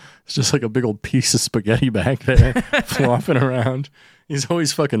enormous. It's just like a big old piece of spaghetti back there, flopping around. He's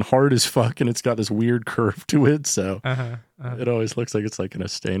always fucking hard as fuck, and it's got this weird curve to it, so it always looks like it's like gonna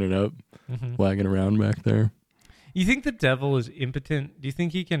stain it up, wagging around back there. You think the devil is impotent? Do you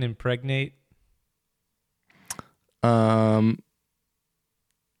think he can impregnate?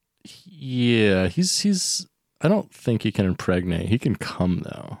 Yeah, he's. I don't think he can impregnate. He can come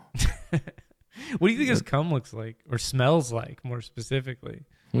though. What do you think his cum looks like, or smells like, more specifically?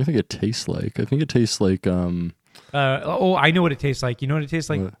 What do you think it tastes like? I think it tastes like. I know what it tastes like. You know what it tastes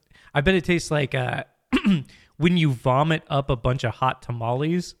like? What? I bet it tastes like when you vomit up a bunch of hot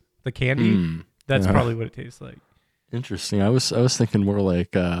tamales. The candy. That's probably what it tastes like. Interesting. I was thinking more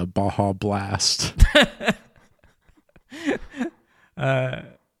like Baja Blast.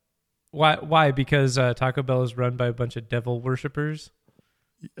 Why? Because Taco Bell is run by a bunch of devil worshippers?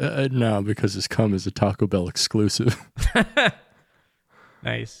 No, because his cum is a Taco Bell exclusive.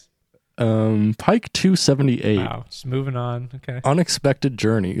 Nice. Pike 278. Wow. Just moving on. Okay. Unexpected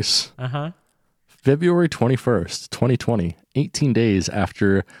Journeys. Uh-huh. February 21st, 2020. 18 days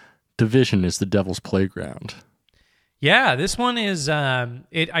after Division is the Devil's Playground. Yeah, this one is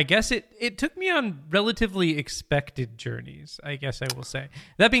I guess it took me on relatively expected journeys, I guess I will say.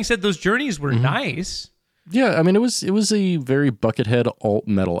 That being said, those journeys were nice. Yeah, I mean it was a very Buckethead alt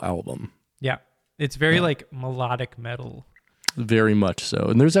metal album. Yeah. It's very like melodic metal. Very much so.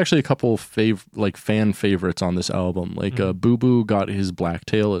 And there's actually a couple fan favorites on this album. Like Boo Boo Got His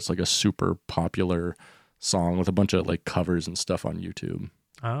Blacktail. It's like a super popular song with a bunch of like covers and stuff on YouTube.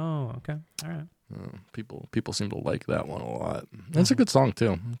 Oh, okay. All right. People seem to like that one a lot. It's a good song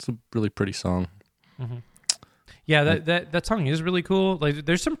too. It's a really pretty song. Yeah, that song is really cool. Like,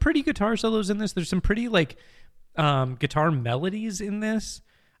 there's some pretty guitar solos in this. There's some pretty like guitar melodies in this.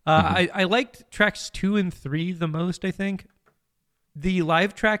 I liked tracks 2 and 3 the most, I think. The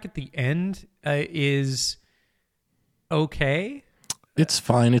live track at the end is okay. It's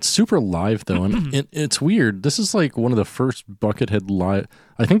fine. It's super live though, and it's weird. This is like one of the first Buckethead live.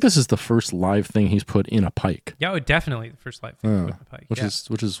 I think this is the first live thing he's put in a Pike. Yeah, definitely the first live thing put in a Pike.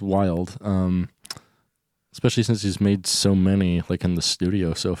 Which is wild. Especially since he's made so many like in the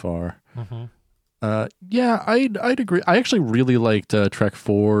studio so far. Yeah, I'd agree. I actually really liked track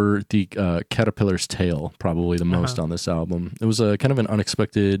 4, the Caterpillar's Tail, probably the most on this album. It was a kind of an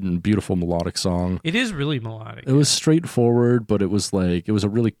unexpected and beautiful melodic song. It is really melodic. It was straightforward, but it was a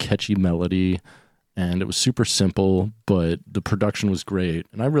really catchy melody, and it was super simple, but the production was great,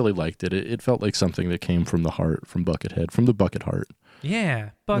 and I really liked it. It felt like something that came from the heart, from Buckethead, from the Bucket Heart. Yeah,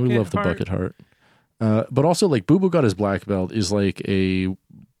 we love the Bucket Heart. But also, like, Boo Boo Got His Black Belt is like a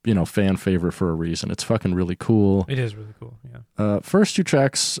fan favorite for a reason. It's fucking really cool. It is really cool, yeah. First 2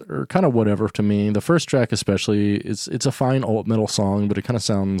 tracks are kind of whatever to me. The first track especially, it's a fine alt metal song, but it kind of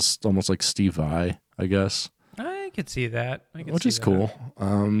sounds almost like Steve Vai, I guess. I could see that. Which is cool.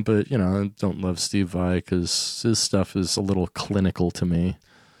 But, I don't love Steve Vai because his stuff is a little clinical to me.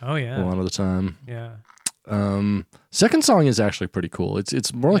 Oh, yeah. A lot of the time. Yeah. Second song is actually pretty cool.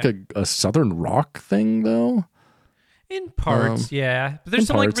 It's more like a southern rock thing, though. In parts, yeah. But there's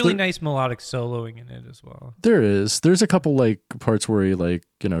some like really nice melodic soloing in it as well. There is. There's a couple like parts where he like,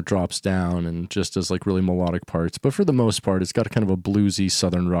 drops down and just does like really melodic parts. But for the most part, it's got kind of a bluesy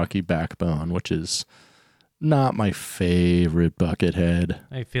southern rocky backbone, which is not my favorite Buckethead.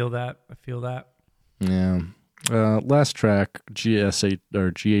 I feel that. Yeah. Last track, GS8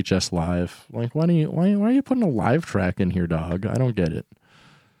 or GHS Live. Like, why are you putting a live track in here, dog? I don't get it.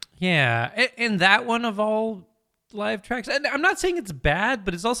 Yeah, and that one of all live tracks, and I'm not saying it's bad,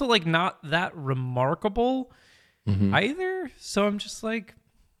 but it's also like not that remarkable either. So I'm just like,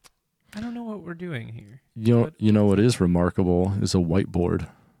 I don't know what we're doing here. You know what is remarkable is a whiteboard.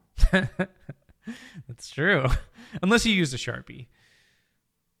 That's true, unless you use a Sharpie.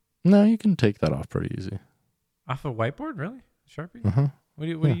 No, you can take that off pretty easy. Off a whiteboard, really? Sharpie? What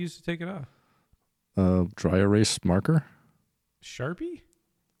do you use to take it off? Dry erase marker. Sharpie?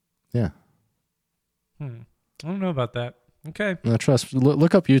 Yeah. I don't know about that. Okay. No, trust.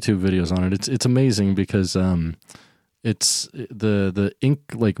 Look up YouTube videos on it. It's amazing because it's the ink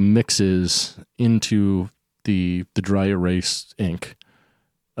like mixes into the dry erase ink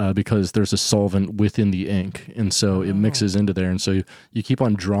because there's a solvent within the ink, and so it mixes into there, and so you keep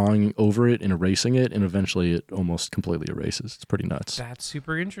on drawing over it and erasing it, and eventually it almost completely erases. It's pretty nuts. That's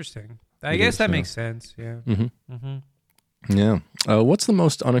super interesting. I guess that makes sense. Yeah. Yeah. What's the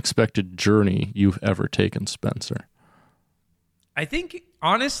most unexpected journey you've ever taken, Spencer? I think,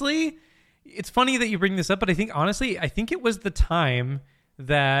 honestly, it's funny that you bring this up, but I think it was the time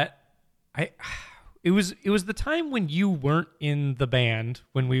that it was the time when you weren't in the band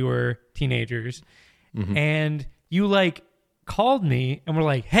when we were teenagers, and you like called me and were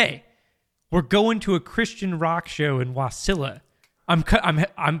like, "Hey, we're going to a Christian rock show in Wasilla.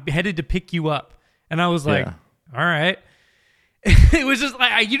 I'm headed to pick you up." And I was like, "All right." It was just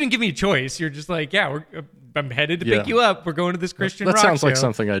like, you didn't give me a choice. You're just like, "Yeah, I'm headed to pick you up. We're going to this Christian rock show." That sounds like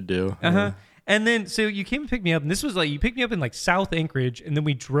something I'd do. And then, so you came and picked me up, and this was like, you picked me up in like South Anchorage, and then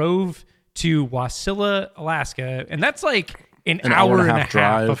we drove to Wasilla, Alaska, and that's like an hour and a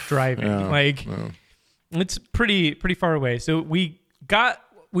half of driving. It's pretty far away. So we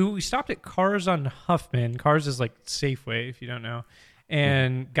stopped at Cars on Huffman. Cars is like Safeway, if you don't know.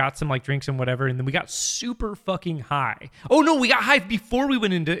 And got some like drinks and whatever, and then we got super fucking high. Oh no, we got high before we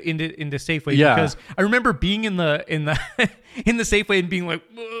went into Safeway because I remember being in the in the Safeway and being like,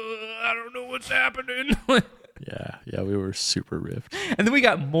 "I don't know what's happening." Yeah, we were super ripped. And then we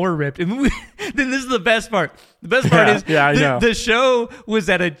got more ripped. And then this is the best part. The best part is I know. the show was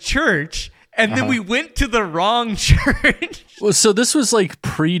at a church, and then we went to the wrong church. Well, so this was like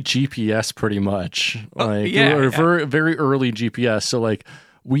pre-GPS pretty much. Very, very early GPS. So like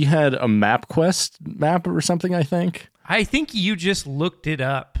we had a MapQuest map or something, I think. I think you just looked it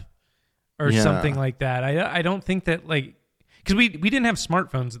up or something like that. I don't think that like, because we didn't have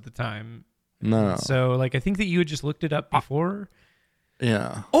smartphones at the time. No. So like I think that you had just looked it up before.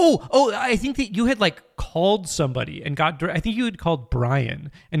 Yeah. Oh, I think that you had like called somebody and I think you had called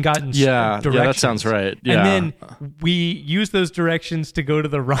Brian and gotten directions. Yeah, that sounds right. Yeah. And then we used those directions to go to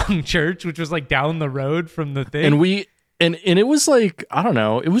the wrong church, which was like down the road from the thing. And it was like, I don't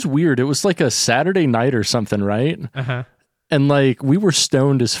know, it was weird. It was like a Saturday night or something, right? Uh-huh. And like we were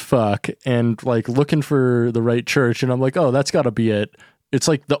stoned as fuck and like looking for the right church, and I'm like, oh, that's got to be it. It's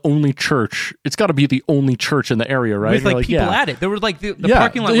like the only church. It's got to be the only church in the area, right? With like people at it. There were like the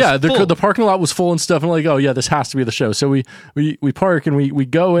parking lot was full. The parking lot was full and stuff. And like, oh yeah, this has to be the show. So we park and we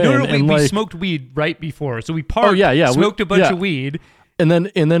go in. No, we like, smoked weed right before. So we parked, smoked a bunch of weed. And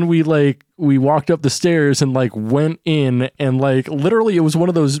then we walked up the stairs and like went in, and like literally it was one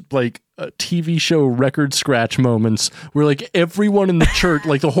of those like TV show record scratch moments where like everyone in the church,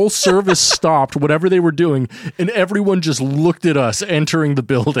 like the whole service stopped whatever they were doing, and everyone just looked at us entering the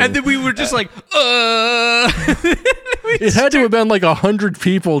building. And then we were just like, It had to have been like 100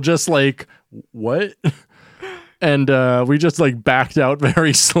 people just like, what? And we just like backed out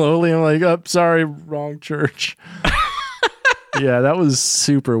very slowly. I'm like, oh, sorry, wrong church. Yeah, that was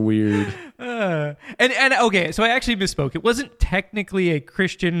super weird. And okay, so I actually misspoke. It wasn't technically a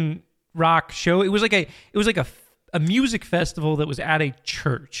Christian rock show. It was like a music festival that was at a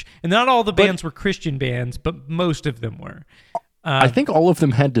church, and not all the bands were Christian bands, but most of them were. I think all of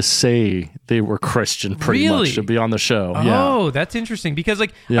them had to say they were Christian pretty much to be on the show. Oh, that's interesting because I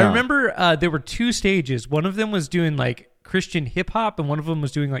remember there were two stages. One of them was doing like Christian hip hop, and one of them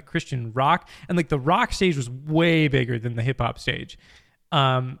was doing like Christian rock, and like the rock stage was way bigger than the hip hop stage.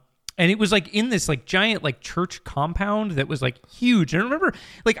 And it was like in this like giant like church compound that was like huge. And I remember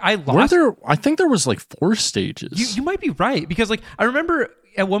like I think there was like 4 stages. You might be right, because like I remember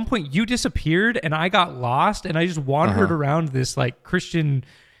at one point you disappeared and I got lost and I just wandered around this like Christian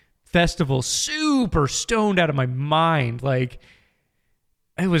festival super stoned out of my mind. Like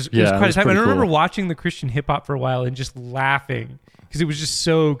it was quite a time. And I remember watching the Christian hip hop for a while and just laughing because it was just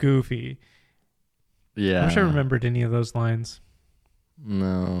so goofy. Yeah. I wish I remembered any of those lines.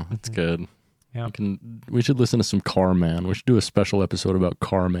 No, it's good. Yeah. We should listen to some Carman. We should do a special episode about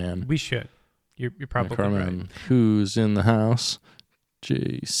Carman. We should. You're probably Carman. right. Who's in the house?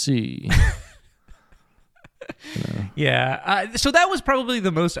 JC. Yeah. So that was probably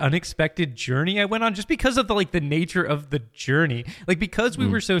the most unexpected journey I went on, just because of the nature of the journey. Like, because we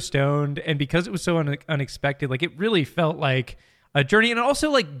were so stoned and because it was so unexpected, like it really felt like a journey. And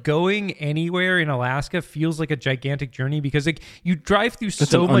also like going anywhere in Alaska feels like a gigantic journey, because like you drive through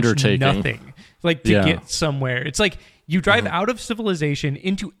so much nothing like to get somewhere. It's like you drive out of civilization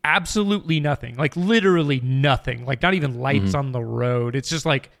into absolutely nothing, like literally nothing, like not even lights on the road. It's just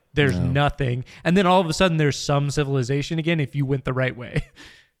like there's nothing. And then all of a sudden there's some civilization again if you went the right way.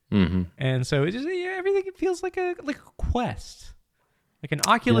 And so it just, everything feels like a quest, like an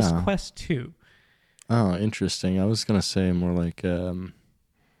Oculus Quest 2. Oh, interesting. I was gonna say more like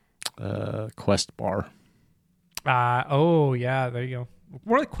Quest Bar. Oh yeah, there you go.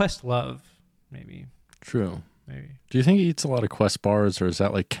 More like Quest Love, maybe. True. Maybe. Do you think he eats a lot of Quest bars, or is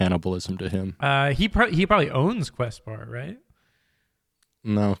that like cannibalism to him? He probably owns Quest Bar, right?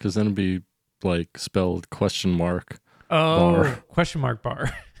 No, because then it'd be like spelled question mark. Oh, bar. question mark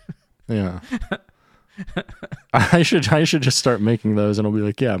bar. Yeah. I should just start making those, and I'll be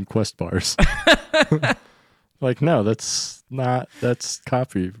like, yeah, I'm Quest Bars. Like, no, that's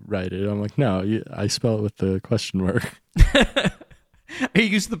copyrighted. I'm like, no, I spell it with the question mark. I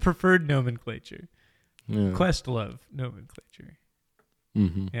use the preferred nomenclature. Yeah. Questlove nomenclature.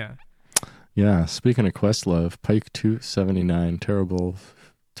 Yeah. Yeah. Speaking of Questlove, Pike 279, terrible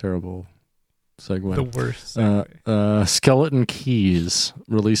segue. The worst segue. Skeleton Keys,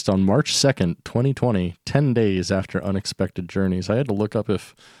 released on March 2nd, 2020, 10 days after Unexpected Journeys. I had to look up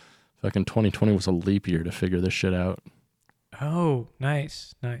if fucking 2020 was a leap year to figure this shit out. Oh,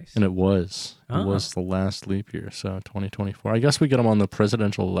 nice. And it was. It was the last leap year, so 2024. I guess we get them on the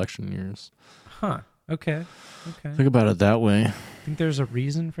presidential election years. Huh. Okay. Think about it that way. Think there's a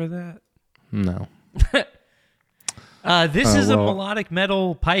reason for that? No. This is a melodic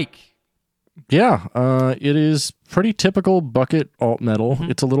metal Pike. Yeah, it is pretty typical Bucket alt metal.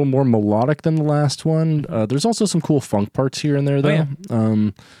 Mm-hmm. It's a little more melodic than the last one. There's also some cool funk parts here and there, though. yeah.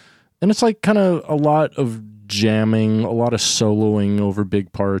 And it's like kind of a lot of jamming, a lot of soloing over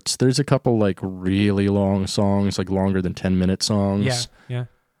big parts. There's a couple like really long songs, like longer than 10-minute songs. Yeah.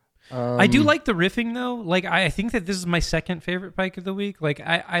 I do like the riffing though. Like I think that this is my second favorite Pike of the week. Like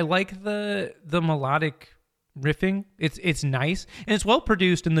I like the melodic riffing. It's nice and it's well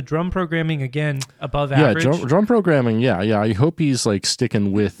produced, and the drum programming again above average. Yeah, drum programming. Yeah. I hope he's like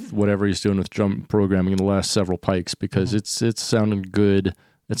sticking with whatever he's doing with drum programming in the last several Pikes, because it's sounding good.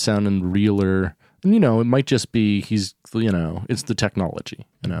 It's sounding realer. And, it might just be it's the technology,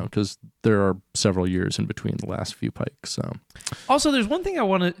 because there are several years in between the last few Pikes. So, also, there's one thing I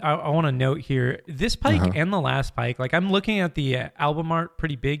want to note here. This Pike and the last Pike, like I'm looking at the album art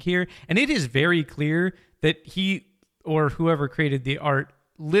pretty big here, and it is very clear that he or whoever created the art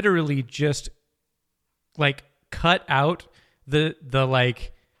literally just like cut out the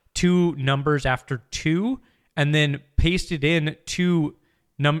like 2 numbers after 2 and then pasted in two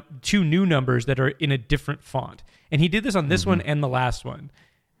new numbers that are in a different font. And he did this on this one and the last one.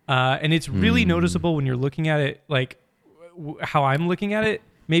 And it's really noticeable when you're looking at it, like how I'm looking at it.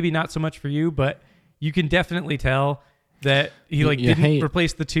 Maybe not so much for you, but you can definitely tell that he didn't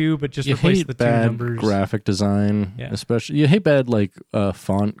replace the 2, but just replaced the 2 numbers. Graphic design, especially. You hate bad like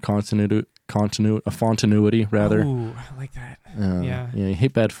font fontinuity rather. Ooh, I like that. Yeah, you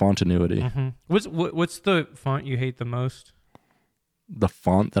hate bad fontinuity. Mm-hmm. What's the font you hate the most? The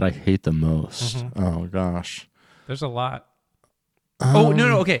font that I hate the most. Oh gosh, there's a lot.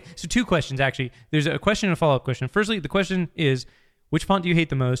 No. Okay, so 2 questions actually. There's a question and a follow-up question. Firstly, the question is, which font do you hate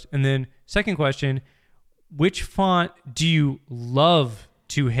the most? And then second question, which font do you love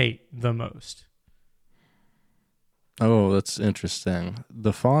to hate the most? Oh, that's interesting.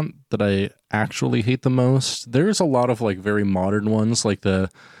 The font that I actually hate the most, there's a lot of like very modern ones, like the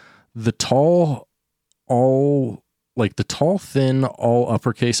tall thin all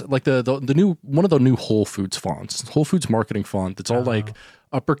uppercase, like the new one of the new Whole Foods fonts, Whole Foods marketing font. That's all like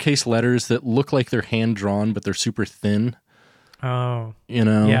uppercase letters that look like they're hand drawn, but they're super thin. Oh,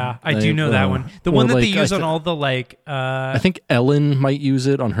 yeah, I do know that one. The one that they use on all the like. I think Ellen might use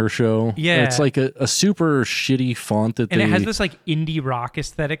it on her show. Yeah, it's like a super shitty font it has this like indie rock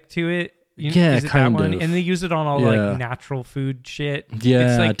aesthetic to it. Kind of. And they use it on all like natural food shit.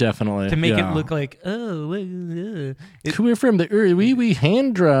 Yeah, it's like, definitely to make it look like we're from the early. We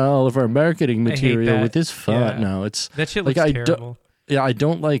hand draw all of our marketing material with this font. Yeah. No, it's that shit looks terrible. I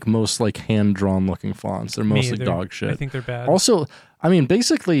don't like most like hand-drawn looking fonts. They're mostly dog shit. I think they're bad. Also, I mean,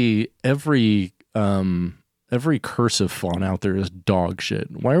 basically every cursive font out there is dog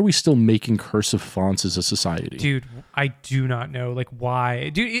shit. Why are we still making cursive fonts as a society? Dude, I do not know. Like, why?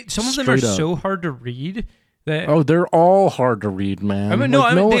 Dude, some of them are so hard to read. They're all hard to read, man. I mean,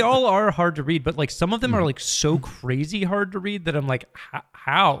 they all are hard to read, but like some of them are like so crazy hard to read that I'm like,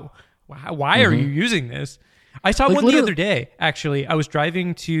 how? Why are you using this? I saw one the other day. Actually, I was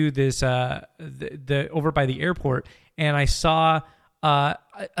driving to this the over by the airport, and I saw a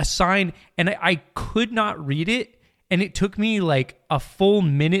sign, and I could not read it, and it took me like a full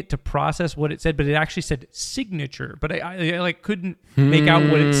minute to process what it said. But it actually said signature, but I like couldn't make out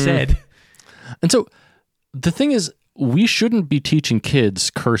what it said. And so the thing is, we shouldn't be teaching kids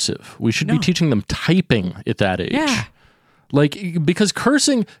cursive. We should be teaching them typing at that age. Yeah. Like, because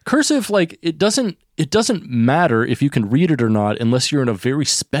cursive, like it doesn't matter if you can read it or not unless you're in a very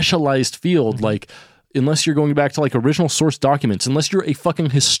specialized field, like unless you're going back to like original source documents, unless you're a fucking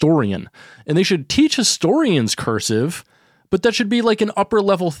historian. And they should teach historians cursive, but that should be like an upper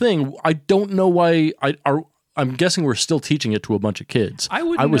level thing. I don't know why I'm guessing we're still teaching it to a bunch of kids. I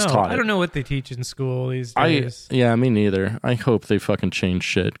was know. Taught I don't know what they teach in school these days. Yeah, me neither. I hope they fucking change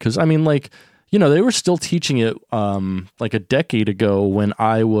shit. Because I mean, like, they were still teaching it like a decade ago when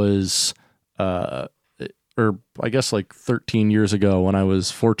I was, or I guess like 13 years ago when I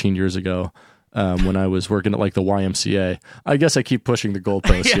was 14 years ago, when I was working at like the YMCA. I guess I keep pushing the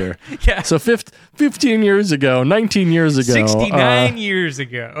goalposts here. Yeah. So 15 years ago, 19 years ago. 69 years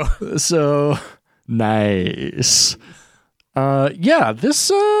ago. So nice.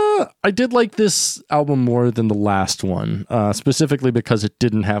 This I did like this album more than the last one, specifically because it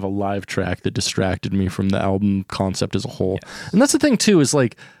didn't have a live track that distracted me from the album concept as a whole. Yes. And that's the thing too, is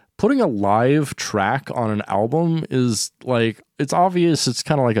like putting a live track on an album is like, it's obvious it's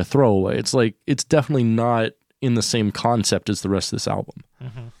kind of like a throwaway. It's like, it's definitely not in the same concept as the rest of this album.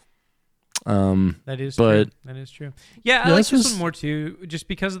 That is but true. That is true. Yeah, I Yeah, like this this was- one more too, just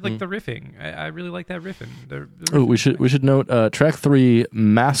because of like the riffing. I really like that riffing. The Oh, we riffing. should note track 3,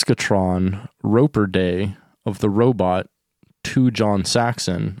 Maskatron, Roper Day of the Robot to John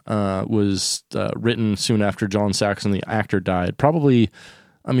Saxon, was written soon after John Saxon, the actor, died. Probably,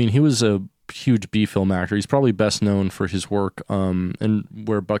 I mean, he was a huge B-film actor. He's probably best known for his work, and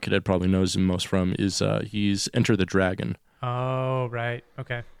where Buckethead probably knows him most from is he's Enter the Dragon, Oh, right.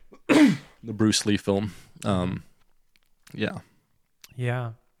 Okay. the Bruce Lee film. Yeah.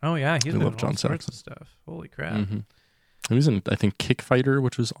 Yeah. Oh, yeah. He's I been love in John all sorts Saxon. of stuff. Holy crap. Mm-hmm. He was in, I think, Kick Fighter,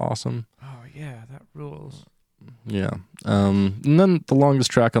 which was awesome. Oh, yeah. That rules. Yeah. And then the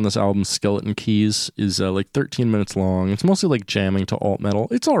longest track on this album, Skeleton Keys, is like 13 minutes long. It's mostly like jamming to alt metal.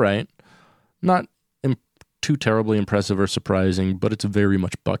 It's all right. Not too terribly impressive or surprising, but it's very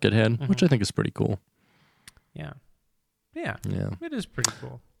much Buckethead, which I think is pretty cool. Yeah. Yeah. Yeah. It is pretty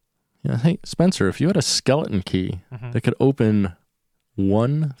cool. Yeah. Hey, Spencer, if you had a skeleton key that could open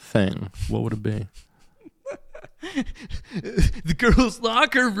one thing, what would it be? The girls'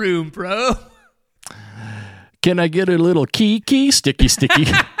 locker room, bro. Can I get a little key? Sticky.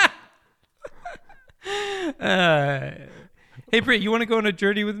 Hey, Britt, you want to go on a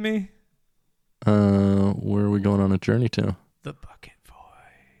journey with me? Where are we going on a journey to? The Bucket Boy.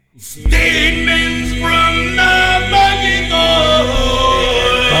 Statements from the Bucket Boy.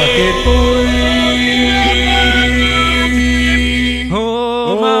 Bucket Boy.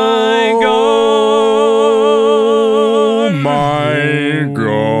 Oh, my God. My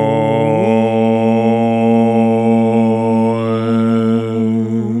God.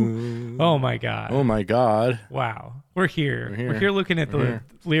 Oh, my God. Oh my God. Wow. We're here. We're here. We're here looking at We're the here.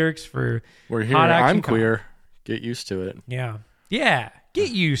 lyrics for We're here. Hot Action I'm Comic. queer. Get used to it. Yeah. Yeah.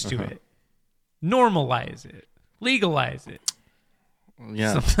 Get used to it. Normalize it. Legalize it.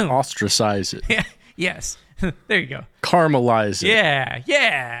 Yeah. Something- Ostracize it. Yeah. Yes. There you go. Caramelize it. Yeah.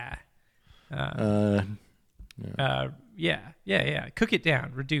 Yeah. Uh, Yeah. Cook it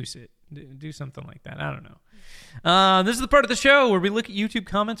down. Reduce it. Do something like that. I don't know. This is the part of the show where we look at YouTube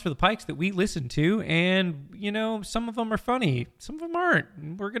comments for the Pikes that we listen to, and, you know, some of them are funny. Some of them aren't.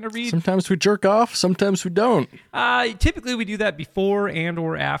 We're going to read... sometimes we jerk off. Sometimes we don't. Typically, we do that before and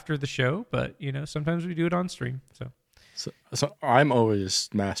or after the show, but, you know, sometimes we do it on stream, so... So I'm always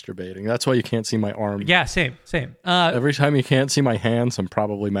masturbating. That's why you can't see my arm. Yeah, same. Every time you can't see my hands, I'm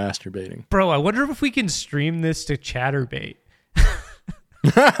probably masturbating. Bro, I wonder if we can stream this to Chatterbait.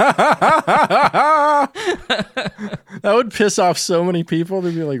 That would piss off so many people.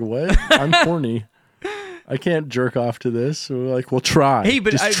 They'd be like, "What? I'm horny. I can't jerk off to this." So we're like, "We'll try." Hey,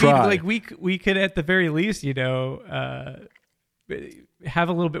 but Just I try. mean, like, we could at the very least, you know, have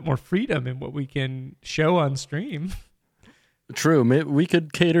a little bit more freedom in what we can show on stream. True. We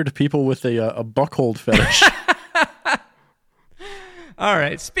could cater to people with a buckhold fetish. All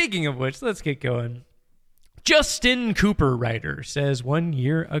right. Speaking of which, let's get going. Justin Cooper Writer says 1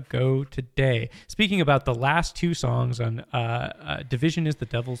 year ago today, speaking about the last two songs on Division is the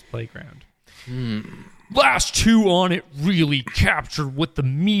Devil's Playground. Last two on it really captured what the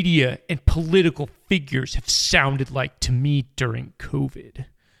media and political figures have sounded like to me during COVID.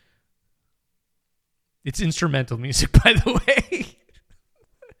 It's instrumental music, by the way.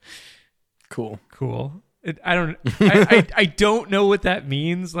 Cool. Cool. I don't know what that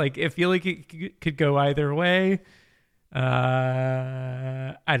means. Like, I feel like it could go either way.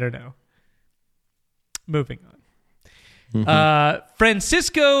 I don't know. Moving on.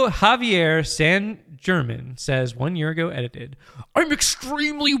 Francisco Javier San German says 1 year ago edited, I'm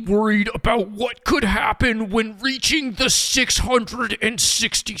extremely worried about what could happen when reaching the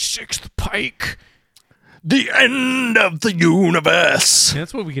 666th pike. The end of the universe.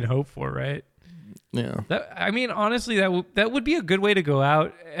 That's what we can hope for, right? Yeah. I mean, honestly, that would be a good way to go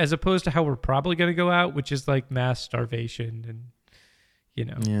out, as opposed to how we're probably going to go out, which is like mass starvation and, you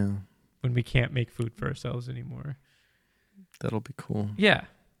know, Yeah. when we can't make food for ourselves anymore. That'll be cool. Yeah,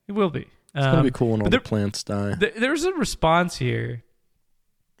 it will be. It's gonna be cool when all the plants die. There's a response here.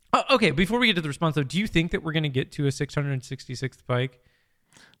 Oh, okay, before we get to the response, though, do you think that we're going to get to a 666th pike?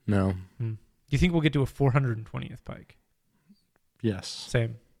 No. Do you think we'll get to a 420th pike? Yes.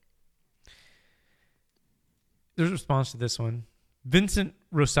 Same. There's a response to this one. Vincent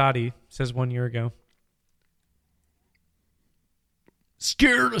Rosati says 1 year ago,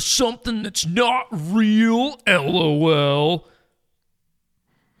 scared of something that's not real, LOL.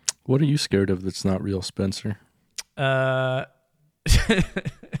 What are you scared of that's not real, Spencer? My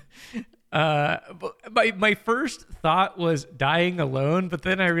first thought was dying alone, but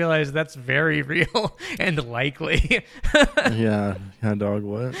then I realized that's very real and likely. Yeah, dog,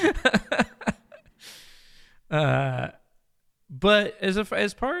 what? But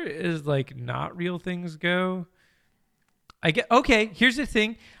as far as like not real things go, okay, here's the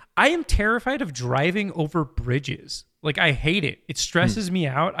thing. I am terrified of driving over bridges. Like, I hate it. It stresses me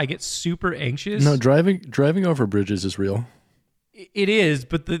out. I get super anxious. No, driving over bridges is real. It is,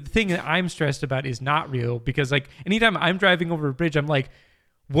 but the thing that I'm stressed about is not real, because like anytime I'm driving over a bridge, I'm like,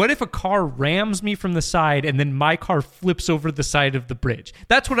 what if a car rams me from the side and then my car flips over the side of the bridge?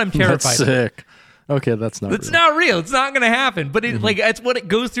 That's what I'm terrified That's of. sick. Okay, that's not It's real. not real. It's not going to happen. But it, like, that's what it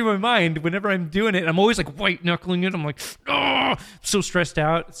goes through my mind whenever I'm doing it. I'm always like white knuckling it. I'm like, oh, I'm so stressed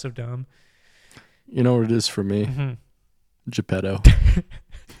out. It's so dumb. You know what it is for me? Mm-hmm. Geppetto.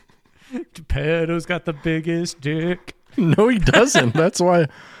 Geppetto's got the biggest dick. No, he doesn't. That's why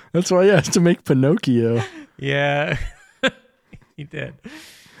he has to make Pinocchio. Yeah, he did.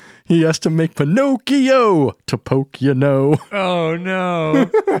 He has to make Pinocchio to poke you know. Oh no.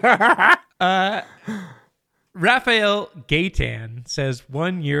 Raphael Gaitan says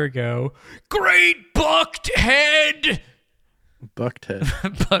 1 year ago, great bucked head. Bucked head.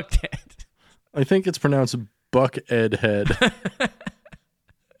 Bucked head. I think it's pronounced Buck Ed Head.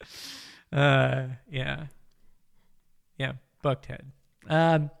 Yeah. Yeah, bucked head.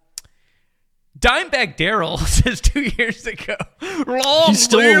 Dimebag Daryl says 2 years ago, long He's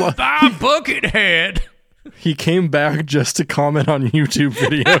still live alive. thy buckethead. He came back just to comment on YouTube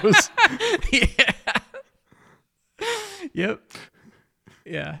videos. Yeah. Yep.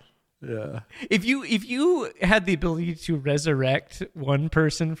 Yeah. Yeah. If you had the ability to resurrect one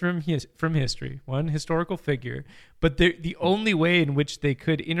person from history, one historical figure, but the only way in which they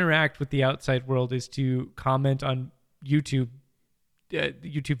could interact with the outside world is to comment on YouTube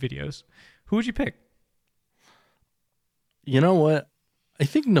videos, who would you pick? You know what? I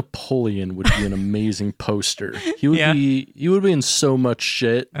think Napoleon would be an amazing poster. He would Yeah. be in so much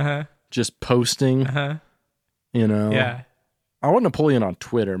shit just posting, you know. Yeah. I want Napoleon on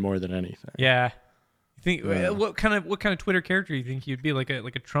Twitter more than anything. Yeah. You think Yeah. what kind of Twitter character do you think he'd be? Like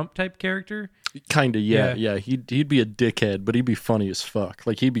a Trump type character? Kind of, yeah. He'd be a dickhead, but he'd be funny as fuck.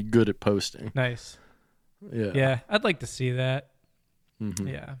 Like, he'd be good at posting. Nice. Yeah. Yeah, I'd like to see that. Mm-hmm.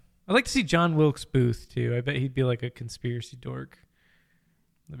 Yeah. I'd like to see John Wilkes Booth too. I bet he'd be like a conspiracy dork.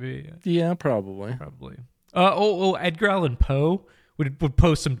 That'd be Yeah, probably. probably. Edgar Allan Poe would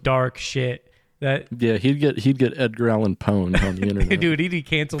post some dark shit. That Yeah, he'd get Edgar Allan Poe on the internet. dude, he'd be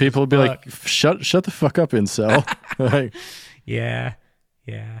canceled. People as would be fuck. like, "Shut the fuck up, incel." Like, Yeah.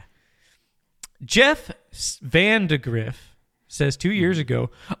 Jeff Vandegrift says 2 years ago,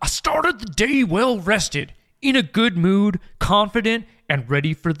 I started the day well rested, in a good mood, confident, and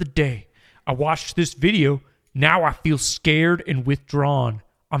ready for the day. I watched this video. Now I feel scared and withdrawn.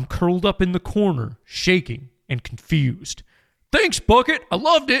 I'm curled up in the corner, shaking and confused. Thanks, Bucket. I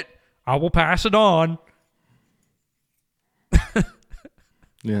loved it. I will pass it on.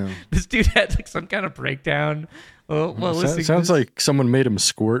 yeah. This dude had like some kind of breakdown. Well, listening Sounds to like someone made him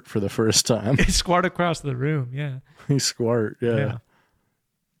squirt for the first time. this squat across the room. Yeah. He squirt. Yeah.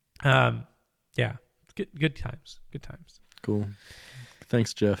 Yeah. Good times. Good times. Cool.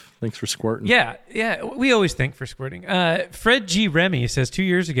 Thanks, Jeff. Thanks for squirting. Yeah. We always thank for squirting. Fred G. Remy says 2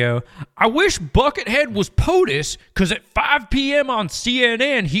 years ago, I wish Buckethead was POTUS because at 5 p.m. on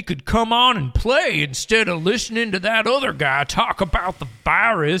CNN, he could come on and play instead of listening to that other guy talk about the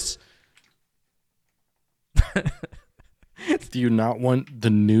virus. Do you not want the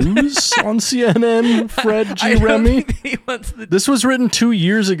news on CNN, Fred G. I don't Remy? think he wants the This was written 2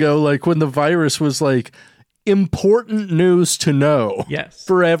 years ago, like when the virus was like important news to know. Yes.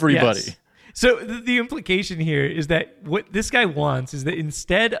 For everybody. Yes. So the implication here is that what this guy wants is that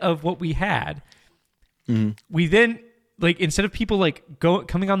instead of what we had, we then, like, instead of people like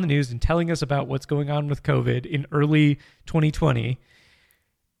coming on the news and telling us about what's going on with COVID in early 2020,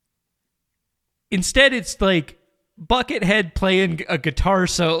 instead it's like Buckethead playing a guitar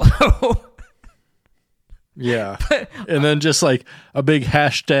solo. Yeah. And then just like a big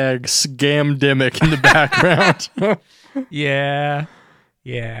hashtag scamdemic in the background. Yeah.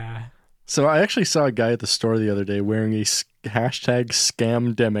 So I actually saw a guy at the store the other day wearing a hashtag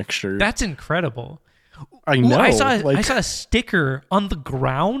scamdemic shirt. That's incredible. I know. Ooh, I saw like, a sticker on the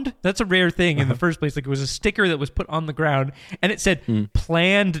ground. That's a rare thing in the first place. Like, it was a sticker that was put on the ground, and it said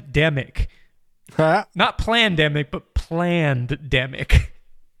 "planned-demic," not plandemic, but planned-demic.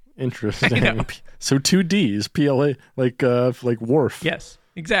 Interesting. I know. So 2 D's, PLA, like Worf. Yes,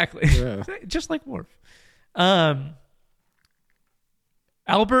 exactly. Yeah. Just like Worf. Albert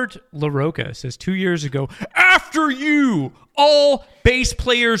LaRocca says 2 years ago, after you, all bass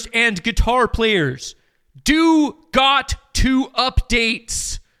players and guitar players, do got 2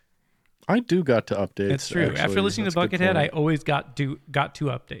 updates. I do got to updates. That's true. actually. After listening That's to a good Buckethead, I point. always got two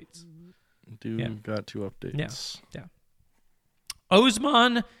updates. Got two updates. Yeah.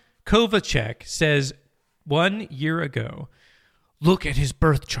 Osman Kovacek says 1 year ago, look at his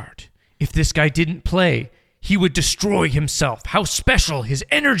birth chart. If this guy didn't play, he would destroy himself. How special his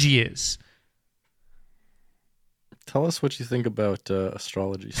energy is. Tell us what you think about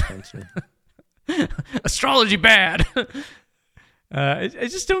astrology, Spencer. Astrology bad. I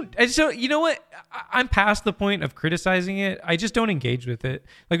just don't. You know what? I'm past the point of criticizing it. I just don't engage with it.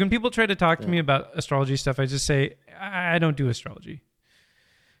 Like when people try to talk to me about astrology stuff, I just say I don't do astrology,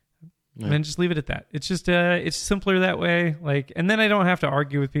 and then just leave it at that. It's just it's simpler that way. Like, and then I don't have to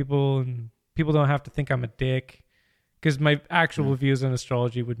argue with people, and people don't have to think I'm a dick because my actual views on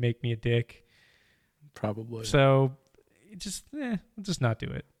astrology would make me a dick. Probably. So, just not do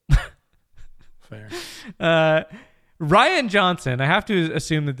it. Fair. Ryan Johnson, I have to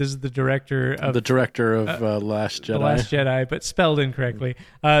assume that this is the director of Last Jedi. The Last Jedi, but spelled incorrectly.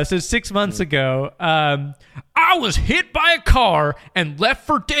 Says 6 months ago, I was hit by a car and left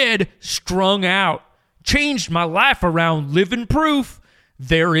for dead, strung out. Changed my life around, living proof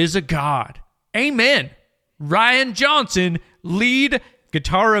there is a God. Amen. Ryan Johnson, lead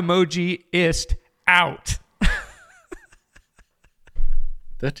guitar emoji-ist out.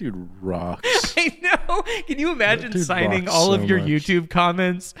 That dude rocks. I know. Can you imagine That dude signing rocks all so of your much. YouTube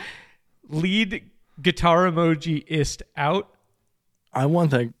comments? Lead guitar emoji-ist out. I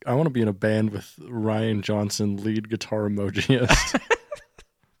want to be in a band with Ryan Johnson, lead guitar emojiist.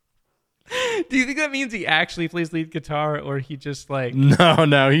 Do you think that means he actually plays lead guitar, or he just like?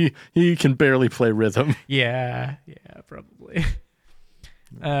 No, he can barely play rhythm. Yeah, probably.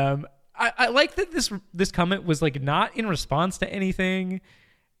 I like that this comment was like not in response to anything.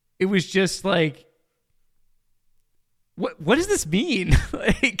 It was just like, what does this mean?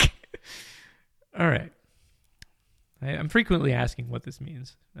 Like, all right. I'm frequently asking what this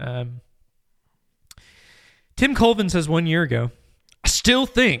means. Tim Colvin says 1 year ago, I still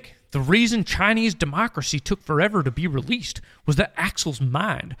think the reason Chinese Democracy took forever to be released was that Axl's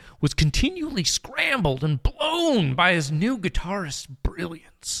mind was continually scrambled and blown by his new guitarist's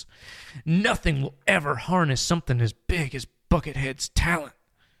brilliance. Nothing will ever harness something as big as Buckethead's talent.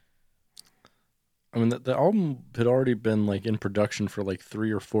 I mean, the album had already been like in production for like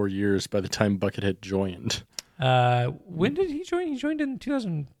 3 or 4 years by the time Buckethead joined. When did he join? He joined in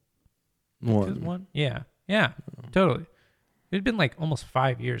 2001. Yeah, totally. It had been like almost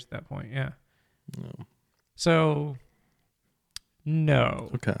 5 years at that point. Yeah. No. So,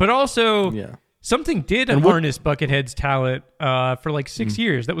 no. Okay. But also, Yeah. something did harness Buckethead's talent for like 6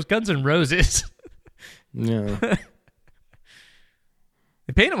 years. That was Guns N' Roses. Yeah.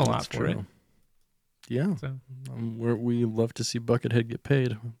 They paid him a lot That's for true. it. Yeah. So. We love to see Buckethead get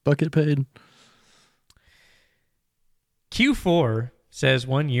paid. Bucket paid. Q4 says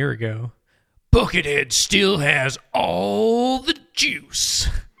 1 year ago, Buckethead still has all the juice.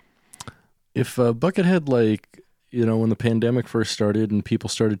 If Buckethead, like, when the pandemic first started and people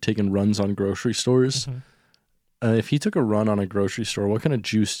started taking runs on grocery stores, if he took a run on a grocery store, what kind of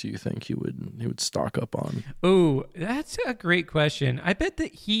juice do you think he would stock up on? Oh, that's a great question. I bet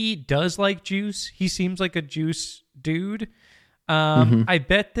that he does like juice. He seems like a juice dude. I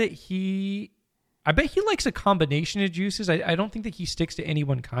bet he likes a combination of juices. I don't think that he sticks to any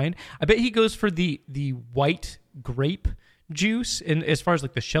one kind. I bet he goes for the white grape juice, and as far as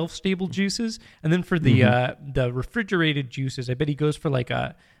like the shelf stable juices, and then for the refrigerated juices, I bet he goes for like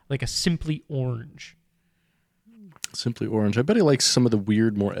a Simply Orange. Simply Orange. I bet he likes some of the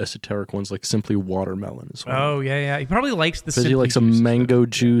weird, more esoteric ones, like Simply Watermelon as well. Oh yeah. He probably likes the. Because he likes a mango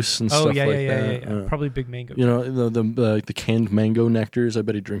juice and stuff like that. Yeah. Probably big mango. The canned mango nectars. I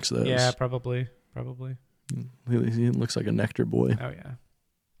bet he drinks those. Yeah, probably. He looks like a nectar boy. Oh yeah.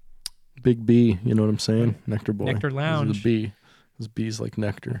 Big B, you know what I'm saying? Nectar boy. Nectar Lounge. This is a bee. This bee's like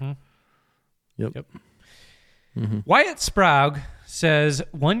nectar. Yep. Wyatt Sprague says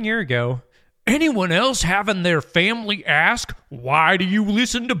 1 year ago, anyone else having their family ask, why do you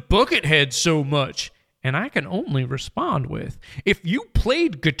listen to Buckethead so much? And I can only respond with, if you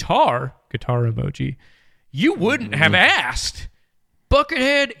played guitar emoji, you wouldn't have asked.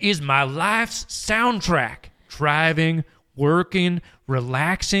 Buckethead is my life's soundtrack. Driving, working,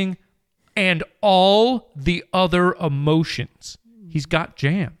 relaxing, and all the other emotions. He's got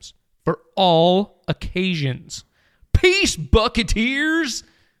jams for all occasions. Peace, Bucketeers!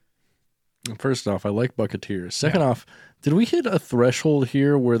 First off, I like Bucketeers. Second off, did we hit a threshold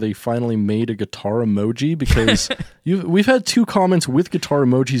here where they finally made a guitar emoji? Because we've had 2 comments with guitar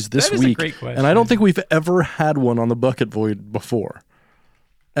emojis this That is a week, great question. and I don't think we've ever had one on the Bucket Void before.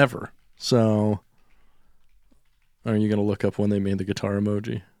 Ever. So, are you going to look up when they made the guitar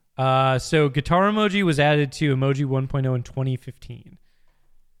emoji? So guitar emoji was added to Emoji 1.0 in 2015.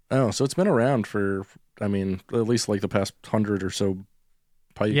 Oh, so it's been around for, I mean, at least like the past 100 or so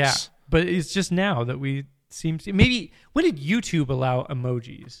pikes. Yeah, but it's just now that we seem to... Maybe, when did YouTube allow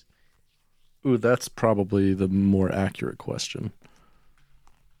emojis? Ooh, that's probably the more accurate question.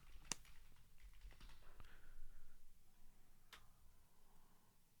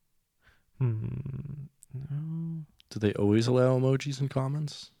 No. Do they always allow emojis in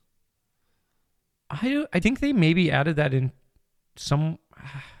comments? I think they maybe added that in some...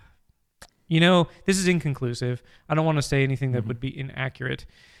 this is inconclusive. I don't want to say anything that would be inaccurate.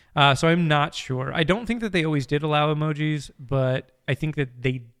 So I'm not sure. I don't think that they always did allow emojis, but I think that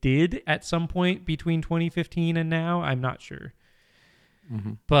they did at some point between 2015 and now. I'm not sure.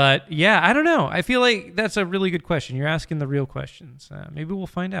 But yeah, I don't know. I feel like that's a really good question. You're asking the real questions. Maybe we'll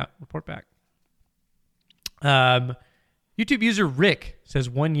find out. Report back. YouTube user Rick says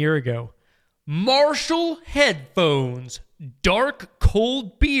 1 year ago, Marshall headphones, dark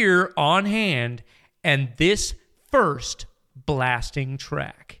cold beer on hand, and this first blasting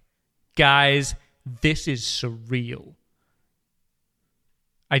track. Guys, this is surreal.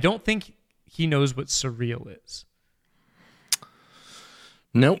 I don't think he knows what surreal is.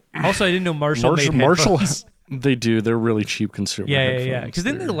 Nope. Also, I didn't know Marshall made headphones. They do. They're really cheap consumer headphones. Yeah. Because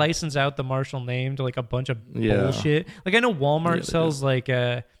then they license out the Marshall name to like a bunch of Yeah. bullshit. Like I know Walmart they sells like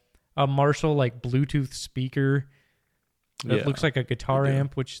a Marshall like Bluetooth speaker that Yeah, looks like a guitar they do.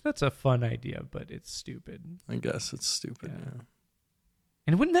 amp, which that's a fun idea, but it's stupid. I guess it's stupid. Yeah.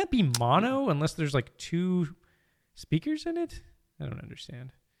 And wouldn't that be mono unless there's like two speakers in it? I don't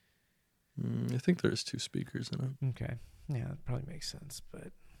understand. I think there's 2 speakers in it. Okay. Yeah, that probably makes sense.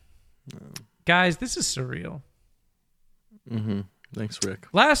 But guys, this is surreal. Thanks, Rick.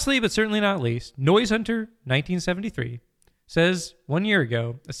 Lastly, but certainly not least, Noise Hunter 1973 says 1 year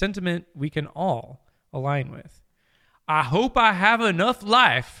ago, a sentiment we can all align with. I hope I have enough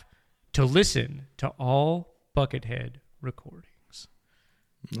life to listen to all Buckethead recordings.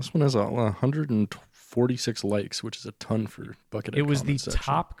 This one has 146 likes, which is a ton for Buckethead. It was the comment section.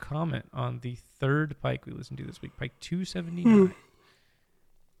 top comment on the third Pike we listened to this week, Pike 279.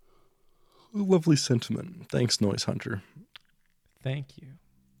 Lovely sentiment. Thanks, Noise Hunter. Thank you.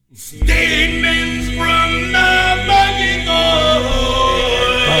 Statements from the Bucket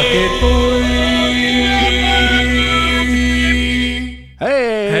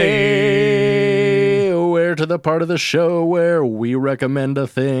Hey, we're to the part of the show where we recommend a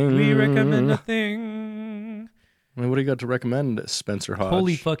thing. We recommend a thing. What do you got to recommend, Spencer Hodge?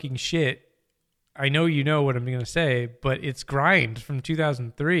 Holy fucking shit. I know you know what I'm going to say, but it's Grind from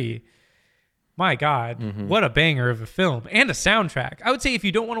 2003. My God, what a banger of a film and a soundtrack. I would say if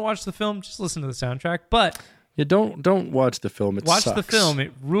you don't want to watch the film, just listen to the soundtrack. But Yeah, don't watch the film. It watch sucks. the film.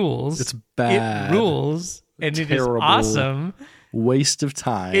 It rules. It's bad. It rules. And it is Terrible. awesome. Waste of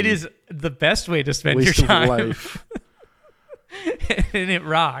time. It is the best way to spend waste your time. of life. And it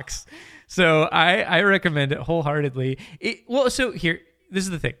rocks. So I recommend it wholeheartedly. So here, this is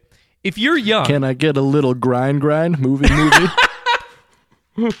the thing. If you're young... Can I get a little grind movie?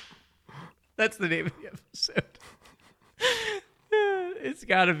 That's the name of the episode. It's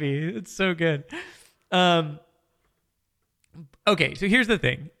got to be. It's so good. Okay, so here's the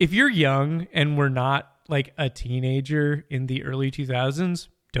thing. If you're young and we're not like a teenager in the early 2000s,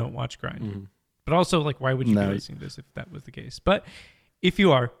 don't watch Grind. But also, like, why would you be listening to this if that was the case? But if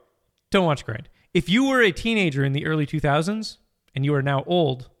you are, don't watch Grind. If you were a teenager in the early 2000s and you are now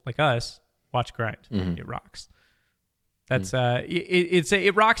old, like us, watch Grind. It rocks. That's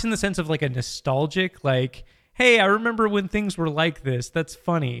it rocks in the sense of like a nostalgic, like, hey, I remember when things were like this. That's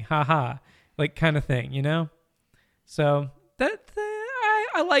funny, haha, like kind of thing, you know. So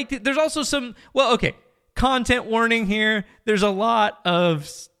I liked it. There's also some content warning here. There's a lot of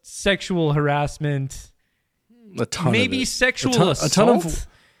sexual harassment, A ton. maybe of it. sexual assault. A ton of.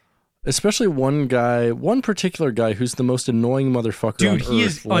 Especially one particular guy who's the most annoying motherfucker on Dude, earth. he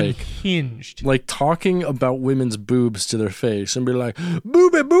is unhinged. Like talking about women's boobs to their face and be like,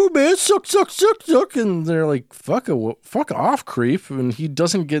 booby, suck, and they're like, fuck off, creep. And he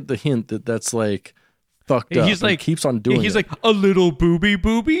doesn't get the hint that that's like fucked up. He's like, he keeps on doing it. He's like, a little booby,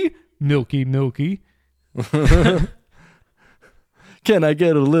 milky. Can I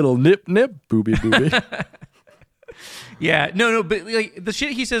get a little nip, booby? Yeah, no, but like the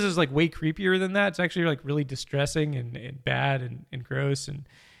shit he says is like way creepier than that. It's actually like really distressing and bad and gross. And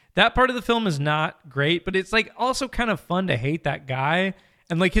that part of the film is not great, but it's like also kind of fun to hate that guy.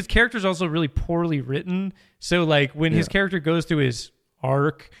 And like his character's also really poorly written. So like when his character goes through his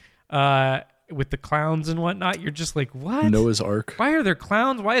arc, with the clowns and whatnot. You're just like, what? Noah's Ark. Why are there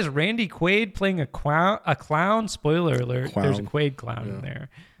clowns? Why is Randy Quaid playing a clown? Spoiler alert: Clown. there's a Quaid clown in there.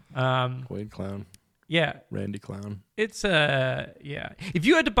 Quaid Clown. Yeah, Randy Clown. it's yeah. If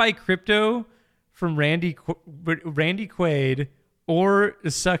you had to buy crypto from Randy Quaid or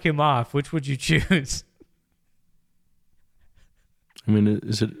suck him off, which would you choose? I mean,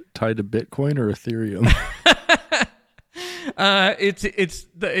 is it tied to Bitcoin or Ethereum?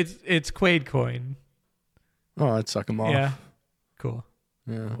 It's Quaid coin. Oh, I'd suck him off. Yeah, cool.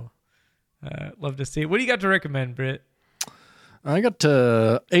 Yeah. Love to see it. What do you got to recommend, Britt? I got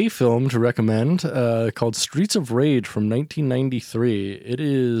a film to recommend called Streets of Rage from 1993. It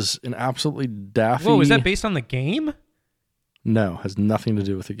is an absolutely daffy... Whoa, is that based on the game? No, has nothing to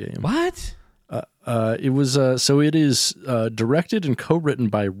do with the game. What? It was it is directed and co-written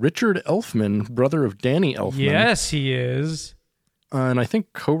by Richard Elfman, brother of Danny Elfman. Yes, he is. And I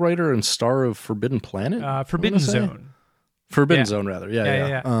think co-writer and star of Forbidden Planet? Forbidden Zone. Forbidden Yeah. Zone, rather.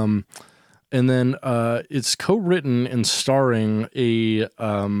 Yeah. And then it's co-written and starring a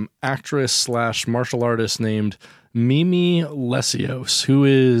actress / martial artist named Mimi Lesios, who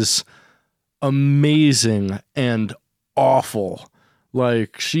is amazing and awful.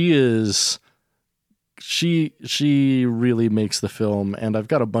 Like, she really makes the film, and I've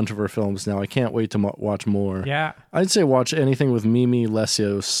got a bunch of her films now. I can't wait to watch more. Yeah. I'd say watch anything with Mimi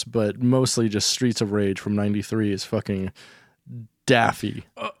Lesios, but mostly just Streets of Rage from 93 is fucking daffy.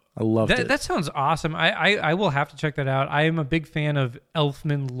 I loved it. That sounds awesome. I will have to check that out. I am a big fan of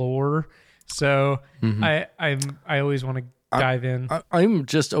Elfman lore, so I always want to dive in. I'm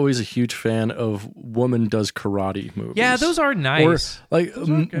just always a huge fan of Woman Does Karate movies. Yeah, those are nice. Or, like,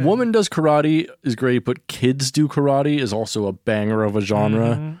 Woman Does Karate is great, but Kids Do Karate is also a banger of a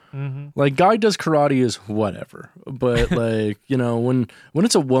genre. Like, Guy Does Karate is whatever. But, like, you know, when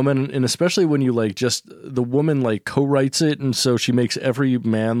it's a woman, and especially when you, like, just, the woman, like, co-writes it, and so she makes every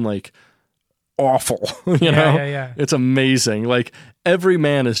man, like, awful, you know? Yeah. It's amazing. Like, every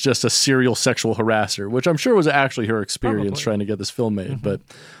man is just a serial sexual harasser, which I'm sure was actually her experience Probably. trying to get this film made. But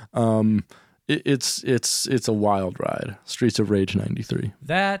it's a wild ride. Streets of Rage 93.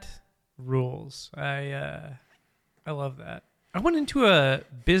 That rules. I love that. I went into a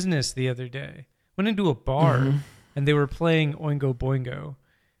business the other day. Went into a bar, and they were playing Oingo Boingo.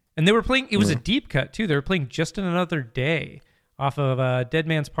 And they were playing, it was a deep cut, too. They were playing Just Another Day off of Dead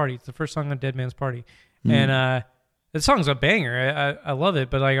Man's Party. It's the first song on Dead Man's Party. And the song's a banger. I love it.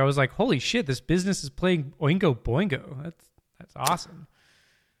 But like, I was like, holy shit, this business is playing Oingo Boingo. That's awesome.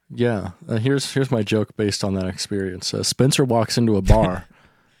 Yeah. Here's my joke based on that experience. Spencer walks into a bar.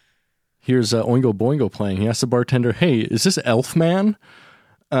 Here's Oingo Boingo playing. He asks the bartender, "Hey, is this Elfman?"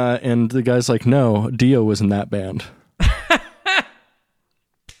 And the guy's like, "No, Dio was in that band."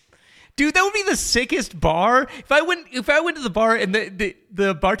 Dude, that would be the sickest bar. If I went to the bar and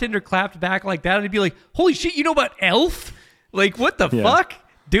the bartender clapped back like that, I'd be like, holy shit, you know about Elf? Like, what the fuck?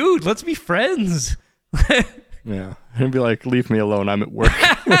 Dude, let's be friends. Yeah. He'd be like, "Leave me alone, I'm at work."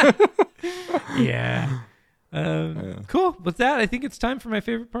 Yeah. Cool. With that, I think it's time for my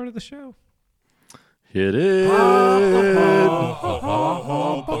favorite part of the show. Hit it. Bucket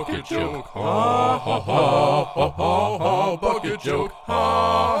joke. Ha ha ha ha ha ha. Bucket joke.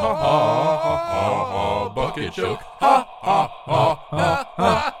 Ha ha ha ha ha. Bucket joke. Ha ha ha ha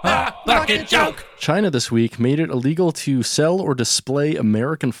ha. Bucket joke. China this week made it illegal to sell or display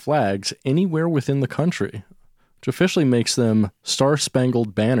American flags anywhere within the country, which officially makes them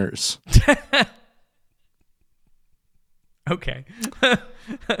star-spangled banners. Okay.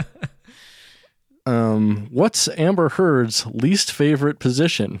 What's Amber Heard's least favorite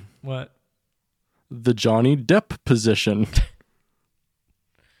position? What? The Johnny Depp position.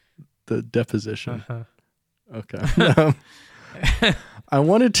 The deposition. Okay. I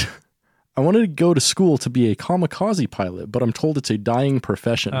wanted to go to school to be a kamikaze pilot, but I'm told it's a dying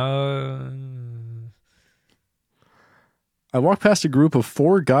profession. I walked past a group of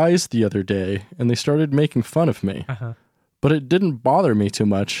 4 guys the other day, and they started making fun of me. But it didn't bother me too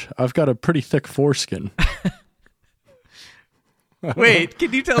much. I've got a pretty thick foreskin. Wait,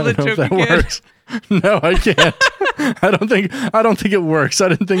 can you tell the joke that again? works. No, I can't. I don't think it works. I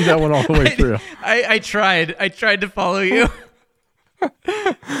didn't think that went all the way through. I tried. I tried to follow you.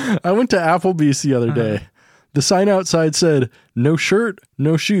 I went to Applebee's the other day. The sign outside said, "No shirt,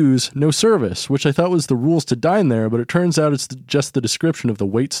 no shoes, no service," which I thought was the rules to dine there, but it turns out it's just the description of the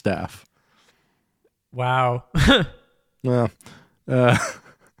wait staff. Wow. Well,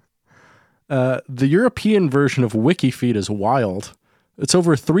 the European version of WikiFeed is wild. It's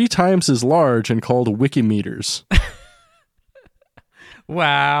over 3 times as large and called Wikimeters.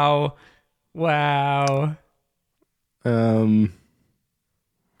 Wow.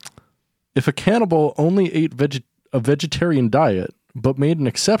 If a cannibal only ate a vegetarian diet, but made an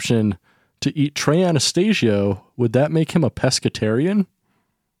exception to eat Trey Anastasio, would that make him a pescatarian?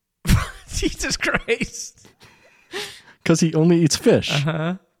 Jesus Christ. Because he only eats fish.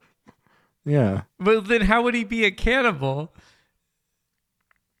 Uh-huh. Yeah. But then how would he be a cannibal?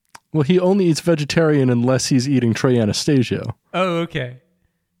 Well, he only eats vegetarian unless he's eating Trey Anastasio. Oh, okay.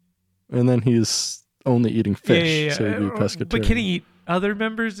 And then he's only eating fish, Yeah. so he'd be a pescatarian. But can he eat other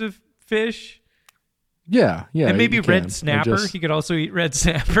members of fish? Yeah. And maybe he red can. snapper. He could also eat red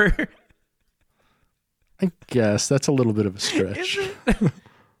snapper. I guess that's a little bit of a stretch. Is it?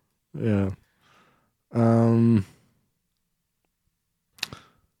 Yeah.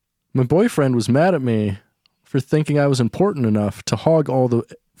 My boyfriend was mad at me for thinking I was important enough to hog all the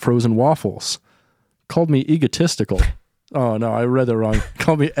frozen waffles. Called me egotistical. Oh, no, I read that wrong.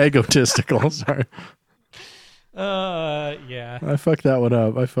 Called me egotistical. Sorry. Yeah. I fucked that one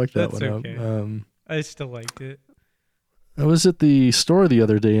up. That's okay. I still liked it. I was at the store the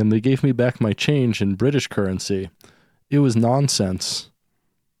other day and they gave me back my change in British currency. It was nonsense.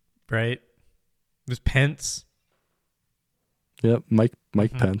 Right? It was pence. Yep, Mike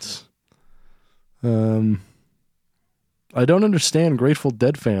Pence. I don't understand Grateful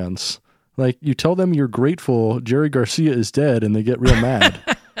Dead fans. Like, you tell them you're grateful Jerry Garcia is dead and they get real mad.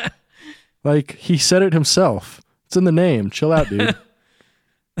 Like, he said it himself. It's in the name. Chill out, dude.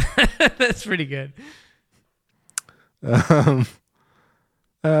 That's pretty good.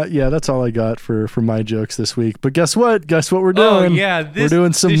 Yeah, that's all I got for my jokes this week. But guess what? Guess what we're Oh, doing? yeah. We're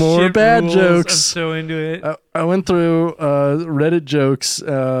doing some more bad jokes. I'm so into it. I went through Reddit jokes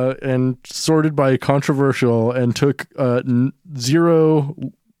and sorted by controversial and took 0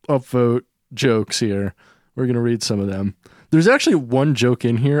 upvote jokes here. We're going to read some of them. There's actually one joke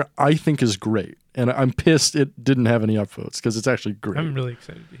in here I think is great. And I'm pissed it didn't have any upvotes because it's actually great. I'm really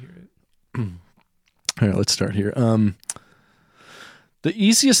excited to hear it. All right, let's start here. The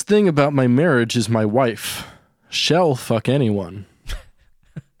easiest thing about my marriage is my wife. She'll fuck anyone.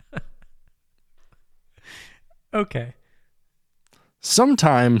 Okay.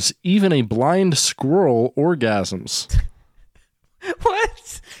 Sometimes even a blind squirrel orgasms.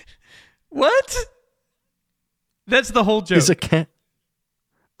 What? That's the whole joke.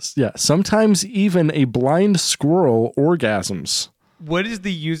 Yeah, sometimes even a blind squirrel orgasms. What is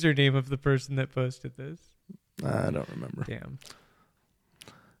the username of the person that posted this? I don't remember. Damn.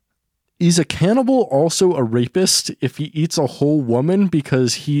 Is a cannibal also a rapist if he eats a whole woman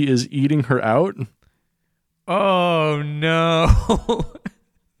because he is eating her out? Oh, no.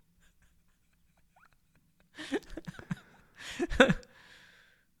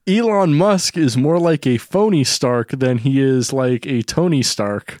 Elon Musk is more like a phony Stark than he is like a Tony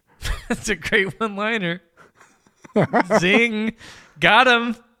Stark. That's a great one-liner. Zing. Got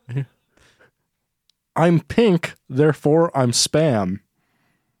him. I'm pink, therefore I'm spam.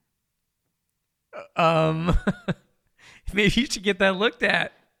 Maybe you should get that looked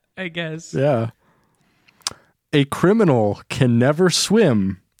at, I guess. Yeah. A criminal can never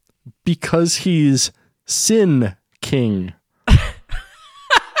swim because he's Sin King.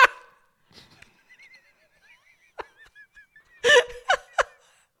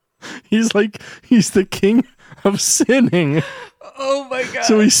 He's the king of sinning. Oh my god.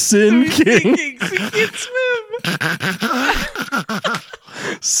 So he's Sin King. Thinking, so he can't swim.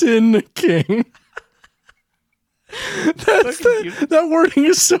 Sin King. That wording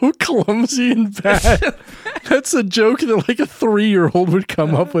is so clumsy and bad. That's a joke that like a 3-year-old would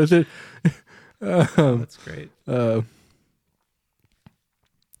come up with it. That's great.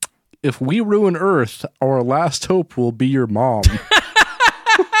 If we ruin Earth, our last hope will be your mom.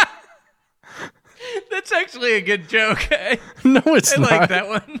 That's actually a good joke. No, it's not. I like that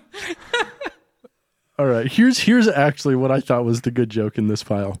one. All right, here's actually what I thought was the good joke in this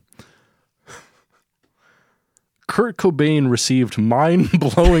file. Kurt Cobain received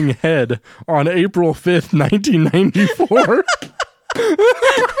mind-blowing head on April 5th, 1994.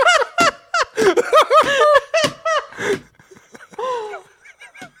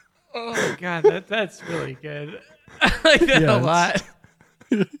 Oh my god, that's really good. I like that a lot.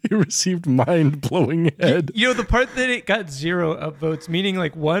 He received mind-blowing head. You know, the part that it got 0 upvotes, meaning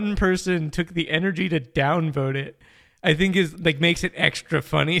like one person took the energy to downvote it, I think is like makes it extra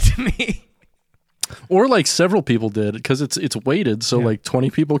funny to me. Or like several people did because it's weighted, so like 20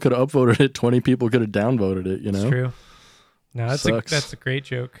 people could have upvoted it, 20 people could have downvoted it. You know, it's true. No, that's a great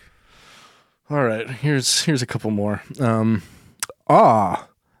joke. All right, here's a couple more. Now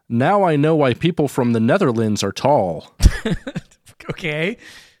I know why people from the Netherlands are tall. Okay.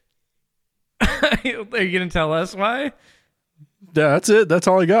 Are you going to tell us why? Yeah, that's it. That's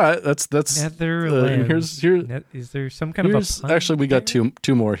all I got. That's Netherlands. Is there some kind of a pun actually we got there?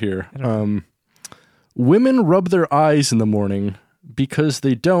 two more here. Women rub their eyes in the morning because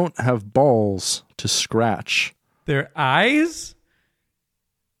they don't have balls to scratch. Their eyes?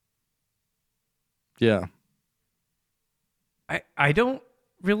 Yeah. I don't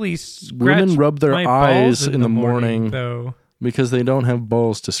really scratch Women rub their my eyes balls in the morning though. because they don't have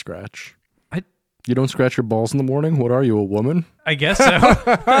balls to scratch. You don't scratch your balls in the morning? What are you, a woman? I guess so.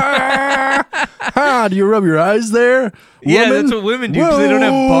 Do you rub your eyes there? Yeah, woman? that's what women do because they don't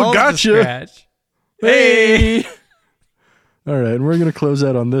have balls gotcha. to scratch. Hey! All right, and we're going to close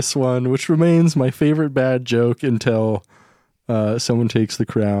out on this one, which remains my favorite bad joke until someone takes the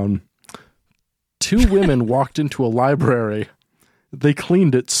crown. Two women walked into a library. They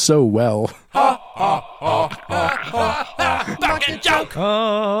cleaned it so well. Bucket joke.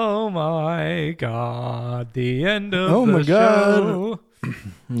 Oh my God! The end of Oh the my show. God.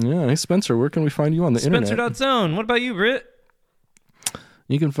 Yeah, hey Spencer, where can we find you on the internet? Spencer.zone. What about you, Britt?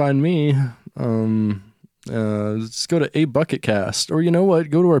 You can find me. Just go to A Bucket Cast, or you know what?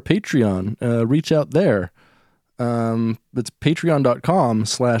 Go to our Patreon. Reach out there. It's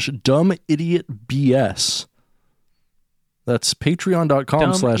patreon.com/dumbidiotbs. That's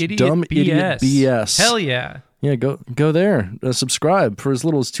patreon.com/dumbidiotbs. Hell yeah. Yeah, go there. Subscribe for as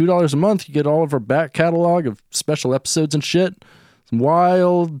little as $2 a month. You get all of our back catalog of special episodes and shit. Some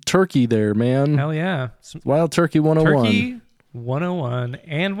wild turkey there, man. Hell yeah. Wild Turkey 101. Turkey 101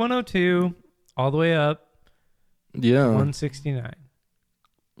 and 102 all the way up Yeah. 169.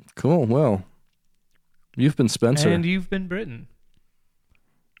 Cool. Well, you've been Spencer. And you've been Britain.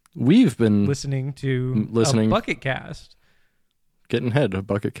 We've been Listening to Listening. a Bucket Cast. getting head of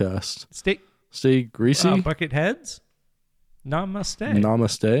Bucket Cast. Stay greasy. bucket heads. Namaste.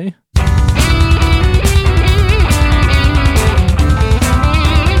 Namaste.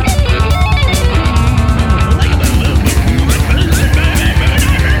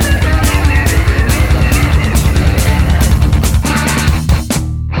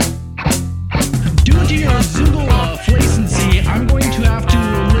 Due to your Zoogle flacency, I'm going to have to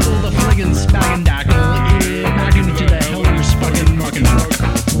nibble the friggin' spaggendackle back into the hellier spuckin' muckin'.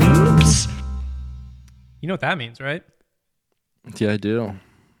 Whoops. You know what that means, right? Yeah, I do.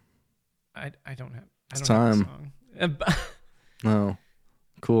 I don't have. It's time. Have a song. Oh,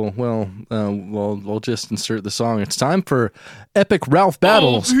 cool. Well, we'll just insert the song. It's time for epic Ralph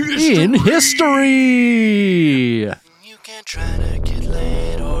battles in history. You can't try to get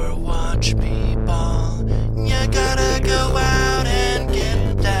laid or watch me ball. You gotta go out and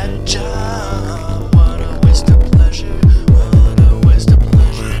get that job. What a waste of pleasure. What a waste of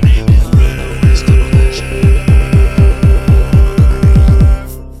pleasure. What a waste of pleasure.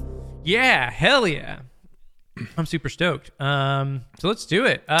 Yeah, hell yeah. I'm super stoked. So let's do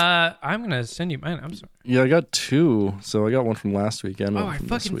it. I'm gonna send you mine. I'm sorry. Yeah, I got two. So I got one from last weekend. Oh, one I from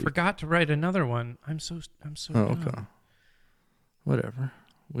this fucking week. forgot to write another one. I'm so. Oh, okay. Whatever.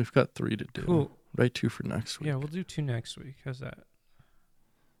 We've got three to do. Cool. Write two for next week. Yeah, we'll do 2 next week. How's that?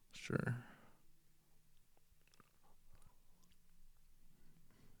 Sure.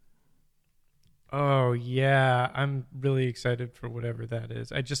 Oh yeah, I'm really excited for whatever that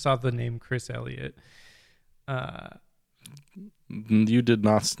is. I just saw the name Chris Elliott. You did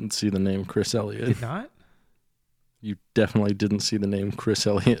not see the name Chris Elliott. Did not? You definitely didn't see the name Chris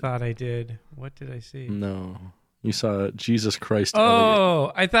Elliott. Thought I did. What did I see? No. You saw Jesus Christ Elliott.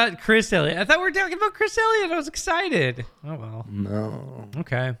 Oh, I thought Chris Elliott. I thought we were talking about Chris Elliott. I was excited. Oh well. No.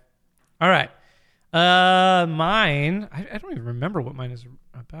 Okay. All right. Mine. I don't even remember what mine is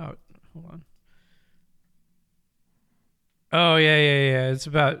about. Hold on. Oh yeah. It's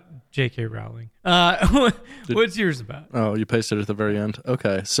about J.K. Rowling. What's yours about? Oh, you pasted it at the very end?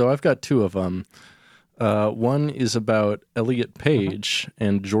 Okay. So I've got two of them. One is about Elliot Page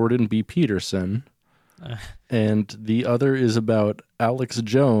and Jordan B. Peterson. And the other is about Alex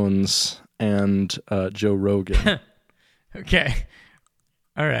Jones and Joe Rogan. Okay.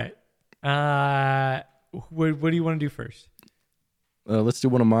 All right. What do you want to do first? Let's do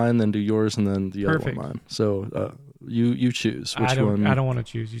one of mine, then do yours, and then the Perfect. other one mine. So you choose which one. I don't want to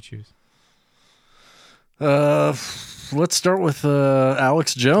choose. You choose. Let's start with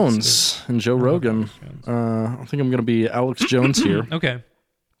Alex Jones and Joe Rogan. Alex Jones. I think I'm going to be Alex Jones here. Okay.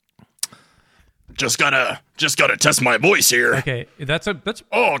 Just gotta test my voice here. Okay. That's Oh pretty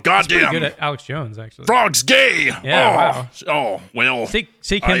goddamn! good at Alex Jones actually. Frog's gay. Yeah, wow. Oh well. Say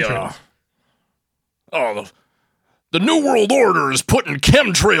I, chemtrails. The New World Order is putting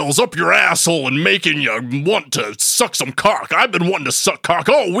chemtrails up your asshole and making you want to suck some cock. I've been wanting to suck cock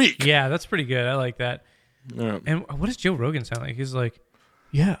all week. Yeah, that's pretty good. I like that. Yeah. And what does Joe Rogan sound like? He's like,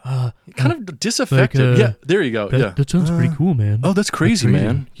 Kind of disaffected. Yeah, there you go. That sounds pretty cool, man. Oh, that's crazy,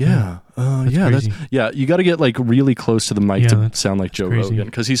 man. Yeah. crazy. You got to get like really close to the mic to that's- sound like Joe crazy. Rogan,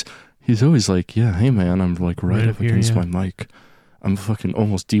 because he's always like, yeah, hey man, I'm like right up here, against yeah. my mic. I'm fucking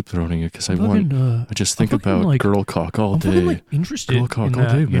almost deep throating it because I fucking, I just think I'm fucking, about like- girl cock all I'm day. fucking like interested Girl cock in all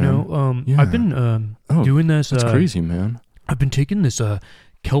that, day, you man. know. Yeah. I've been Oh, doing this. That's crazy, man. I've been taking this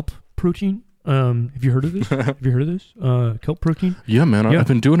kelp protein. Have you heard of this? Have you heard of this? Kelp protein. Yeah, man. Yeah. I've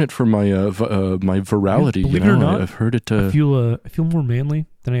been doing it for my my virality. Yeah, you believe it or know, not, I've heard it. I feel more manly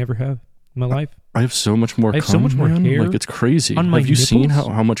than I ever have in my life. I have so much more. I have cum, so much more man. hair Like it's crazy. on my have you seen nipples.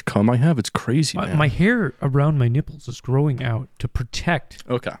 how much cum I have? It's crazy, man. My hair around my nipples is growing out to protect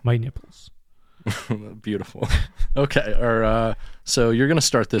Okay. my nipples. Beautiful. Okay. So you're going to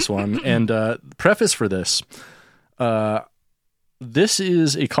start this one. And preface for this. This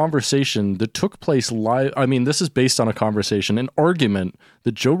is a conversation that took place live. I mean, this is based on a conversation, an argument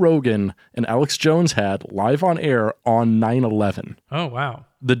that Joe Rogan and Alex Jones had live on air on 9/11, oh, wow.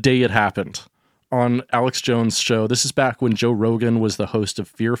 the day it happened on Alex Jones' show. This is back when Joe Rogan was the host of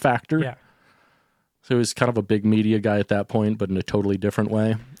Fear Factor. Yeah. So he was kind of a big media guy at that point, but in a totally different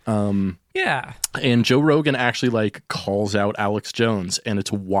way. Yeah. And Joe Rogan actually like calls out Alex Jones, and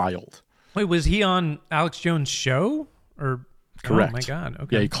it's wild. Wait, was he on Alex Jones' show? Or Correct. Oh, my God.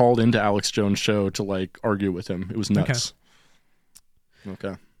 Okay. Yeah, he called into Alex Jones' show to like argue with him. It was nuts.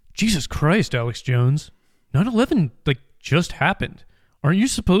 Okay. Jesus Christ, Alex Jones. 9/11 like just happened. Aren't you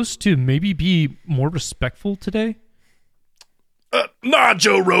supposed to maybe be more respectful today? Nah,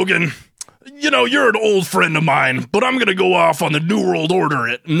 Joe Rogan. You know, you're an old friend of mine, but I'm going to go off on the New World Order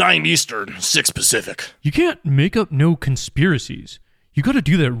at 9 Eastern, 6 Pacific. You can't make up no conspiracies. You got to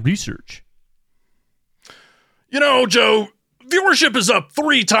do that research. You know, Joe, viewership is up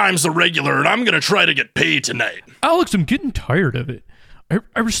 3 times the regular, and I'm going to try to get paid tonight. Alex, I'm getting tired of it.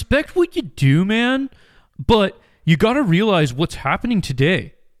 I respect what you do, man, but you got to realize what's happening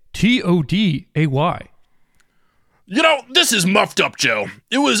today. TODAY. You know, this is muffed up, Joe.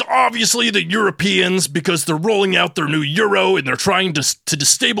 It was obviously the Europeans because they're rolling out their new euro and they're trying to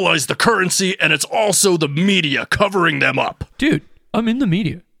destabilize the currency, and it's also the media covering them up. Dude, I'm in the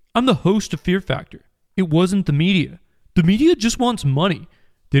media. I'm the host of Fear Factor. It wasn't the media. The media just wants money.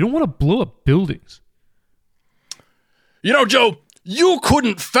 They don't want to blow up buildings. You know, Joe, you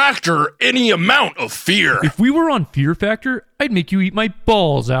couldn't factor any amount of fear. If we were on Fear Factor, I'd make you eat my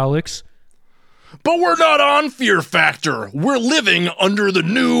balls, Alex. But we're not on Fear Factor. We're living under the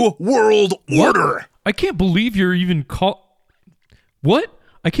New World Order. I can't believe you're even What?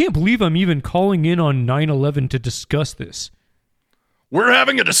 I can't believe I'm even calling in on 9/11 to discuss this. We're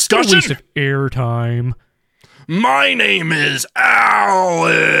having a What a discussion. waste of airtime. My name is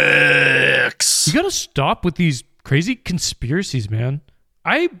Alex. You gotta stop with these crazy conspiracies, man.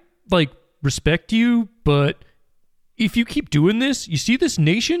 I, respect you, but if you keep doing this, you see this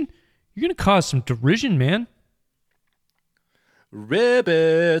nation, you're gonna cause some derision, man.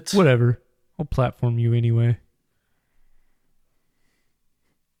 Ribbit. Whatever. I'll platform you anyway.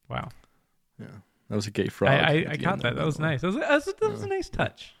 Wow. That was a gay frog. I caught that. That was nice. That was a nice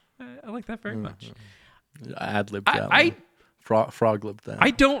touch. I like that very much. Ad-libbed that I one. Frog-libbed that.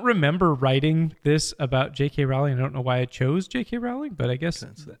 I don't remember writing this about J.K. Rowling. I don't know why I chose J.K. Rowling, but I guess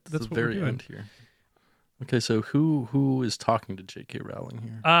that's the what we're very doing. end here. Okay, so who is talking to J.K. Rowling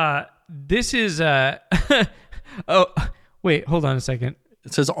here? This is oh wait, hold on a second.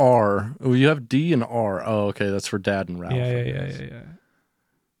 It says R. Oh, you have D and R. Oh, okay, that's for Dad and Ralph. Yeah.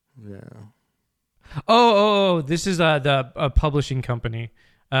 Yeah. Oh, this is the publishing company.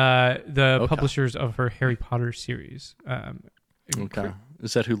 The publishers of her Harry Potter series. Okay.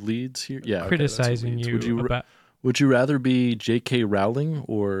 Is that who leads here? Yeah. Criticizing okay, that's who leads. you about. Would you rather be J.K. Rowling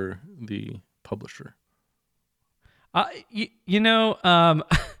or the publisher? I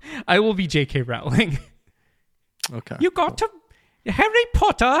will be J.K. Rowling. Okay. You got to Harry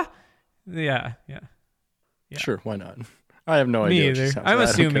Potter. Yeah. Sure, why not? I have no Me idea. What she either. sounds I'm like. I don't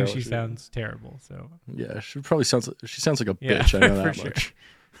care assuming what she sounds terrible. So Yeah, she probably sounds like a Yeah, bitch. I know for that sure. much.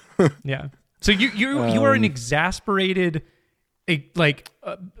 yeah. So you are an exasperated,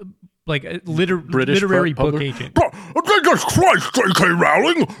 British literary book publisher? agent. Jesus Christ, J.K.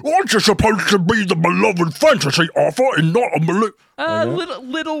 Rowling! Aren't you supposed to be the beloved fantasy author and not a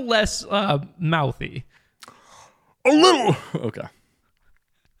Little less mouthy. A little. Okay.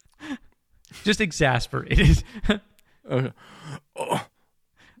 Just exasperated. Okay.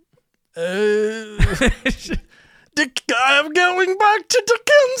 I'm going back to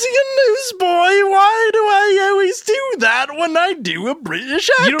Dickensian Newsboy. Why do I always do that when I do a British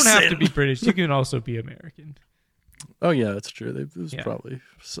accent? You don't have to be British. You can also be American. Oh, yeah, that's true. It was probably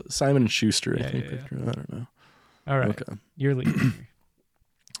Simon & Schuster, I think. yeah. I don't know. All right. Okay. You're leading.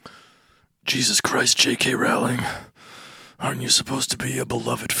 Jesus Christ, J.K. Rowling. Aren't you supposed to be a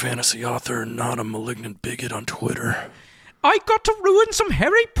beloved fantasy author and not a malignant bigot on Twitter? I got to ruin some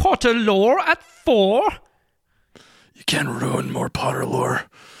Harry Potter lore at 4. You can't ruin more Potter lore.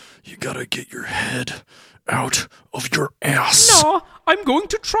 You gotta get your head out of your ass. No, I'm going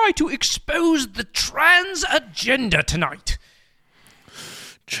to try to expose the trans agenda tonight.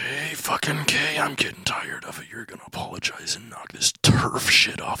 J-fucking-K, I'm getting tired of it. You're gonna apologize and knock this turf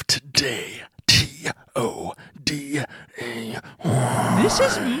shit off today. T-O-D-A. This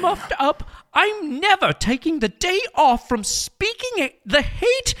is muffed up. I'm never taking the day off from speaking the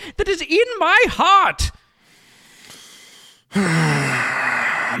hate that is in my heart.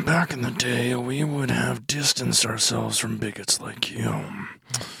 Back in the day, we would have distanced ourselves from bigots like you.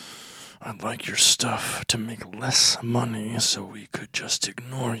 I'd like your stuff to make less money so we could just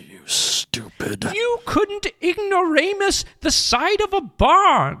ignore you, stupid. You couldn't ignoramus the side of a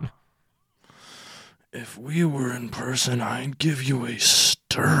barn. If we were in person, I'd give you a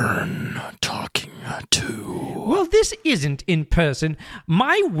stern talking to. Well, this isn't in person.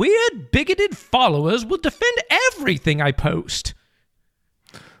 My weird, bigoted followers will defend everything I post.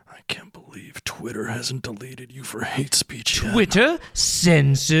 I can't believe Twitter hasn't deleted you for hate speech yet. Twitter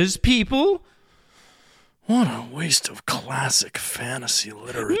censors people. What a waste of classic fantasy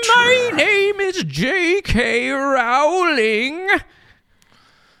literature. My name is J.K. Rowling.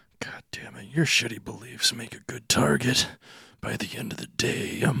 God damn it, your shitty beliefs make a good target. By the end of the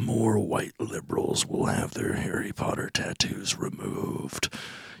day, more white liberals will have their Harry Potter tattoos removed.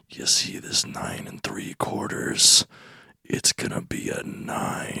 You see this 9 3/4? It's gonna be a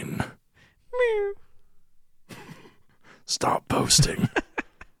 9. Stop posting.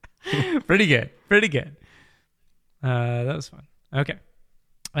 Pretty good. That was fun. Okay.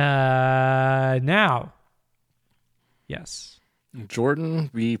 Now. Yes. Jordan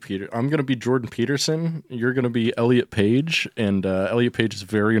B. Peter. I'm going to be Jordan Peterson. You're going to be Elliot Page. And Elliot Page is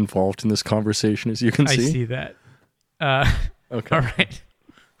very involved in this conversation, as you can see. I see that. Okay. All right.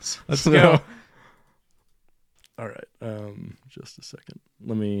 Let's go. All right. Just a second.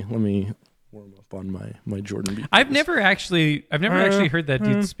 Let me warm up on my Jordan B. I've never actually heard that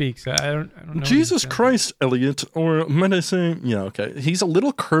dude speak, so I don't know. Jesus Christ, Elliot, or might I say, yeah, okay. He's a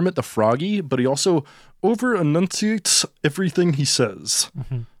little Kermit the Froggy, but he also over-enunciates everything he says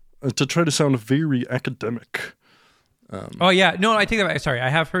to try to sound very academic. Oh yeah, no, I take that back. Sorry, I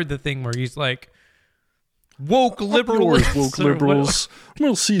have heard the thing where he's like woke liberals. Woke liberals.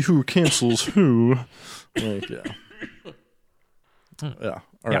 We'll see who cancels who. Like, yeah. Yeah.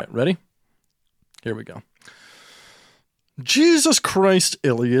 All right, ready? Here we go. Jesus Christ,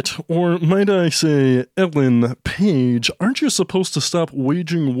 Elliot, or might I say, Ellen Page, aren't you supposed to stop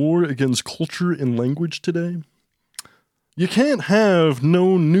waging war against culture and language today? You can't have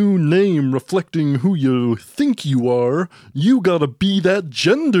no new name reflecting who you think you are. You gotta be that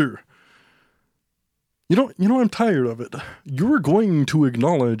gender. You know, I'm tired of it. You're going to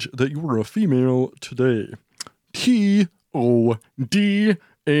acknowledge that you are a female today. T-O-D-A-Y.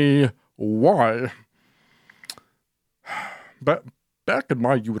 Back at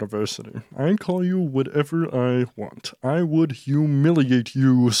my university, I'd call you whatever I want. I would humiliate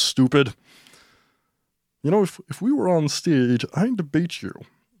you, stupid. You know, if we were on stage, I'd debate you,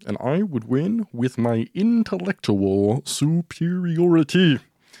 and I would win with my intellectual superiority.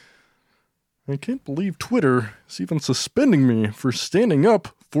 I can't believe Twitter is even suspending me for standing up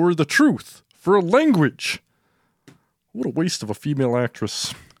for the truth, for language. What a waste of a female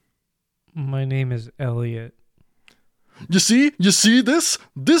actress. My name is Elliot. You see this?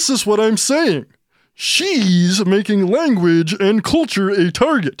 This is what I'm saying. She's making language and culture a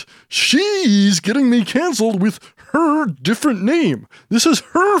target. She's getting me canceled with her different name. This is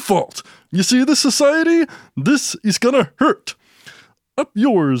her fault. You see this, society? This is gonna hurt. Up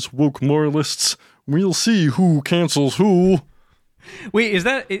yours, woke moralists. We'll see who cancels who. Wait, is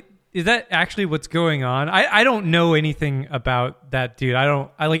that actually what's going on? I don't know anything about that dude. I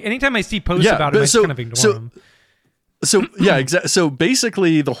like anytime I see posts about him, I just kind of ignore him. So yeah, exactly. So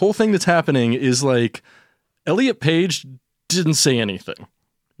basically, the whole thing that's happening is like Elliot Page didn't say anything.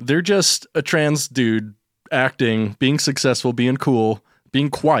 They're just a trans dude acting, being successful, being cool, being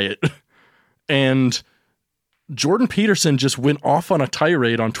quiet, and Jordan Peterson just went off on a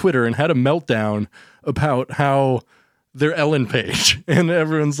tirade on Twitter and had a meltdown about how their Ellen page. And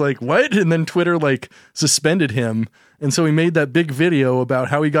everyone's like, what? And then Twitter like suspended him. And so he made that big video about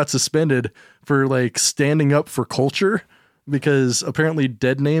how he got suspended for like standing up for culture, because apparently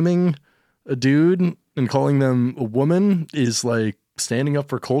dead naming a dude and calling them a woman is like standing up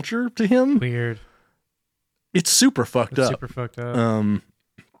for culture to him. Weird. It's super fucked up. Super fucked up.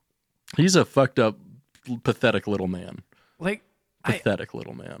 He's a fucked up, pathetic little man. Like, Pathetic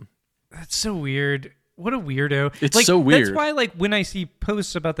little man. that's so weird. What a weirdo. It's like, so weird. That's why, like, when I see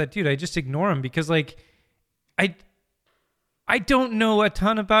posts about that dude, I just ignore him because, like, I don't know a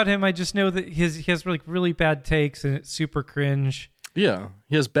ton about him. I just know that he has like really bad takes and it's super cringe. Yeah,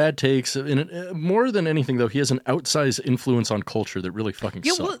 he has bad takes. And more than anything, though, he has an outsized influence on culture that really fucking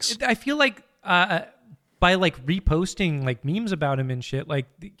sucks. Well, I feel like by like reposting like memes about him and shit, like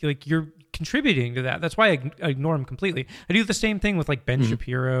you're contributing to that. That's why I ignore him completely. I do the same thing with like Ben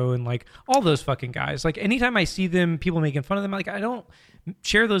Shapiro and like all those fucking guys. Like anytime I see them, people making fun of them, like I don't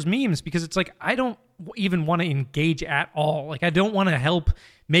share those memes because it's like I don't even want to engage at all. Like I don't want to help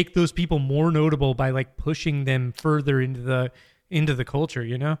make those people more notable by like pushing them further into the culture,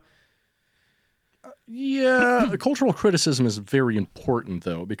 you know? Yeah, cultural criticism is very important,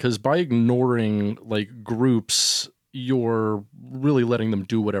 though, because by ignoring like groups, you're really letting them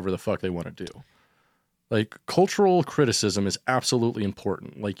do whatever the fuck they want to do. Like, cultural criticism is absolutely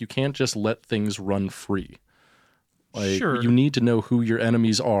important. Like, you can't just let things run free. Like, Sure. you need to know who your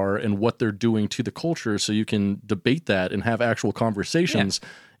enemies are and what they're doing to the culture so you can debate that and have actual conversations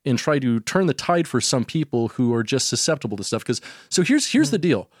and try to turn the tide for some people who are just susceptible to stuff. So here's the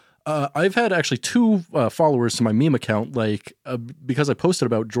deal. I've had actually 2 followers to my meme account, like, because I posted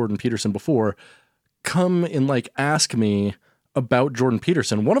about Jordan Peterson before, come and like ask me about Jordan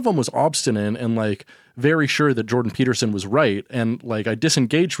Peterson. One of them was obstinate and like very sure that Jordan Peterson was right. And like I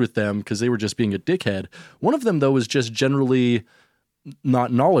disengaged with them because they were just being a dickhead. One of them, though, was just generally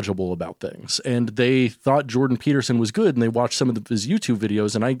not knowledgeable about things, and they thought Jordan Peterson was good, and they watched some of his YouTube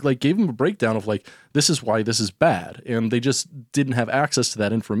videos, and I like gave them a breakdown of like, this is why this is bad, and they just didn't have access to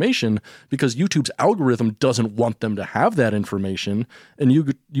that information because YouTube's algorithm doesn't want them to have that information, and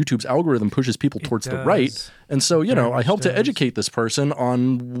YouTube's algorithm pushes people towards the right, and so I helped to educate this person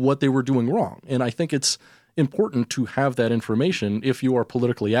on what they were doing wrong, and I think it's important to have that information if you are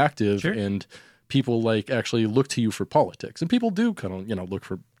politically active and people like actually look to you for politics, and people do kind of, look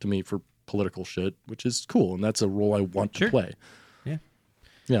to me for political shit, which is cool. And that's a role I want to play.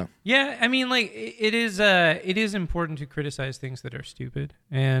 Yeah. I mean, like it is important to criticize things that are stupid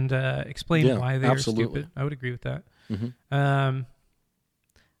and explain why they are stupid. I would agree with that. I'm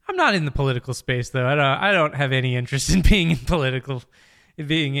not in the political space though. I don't have any interest in being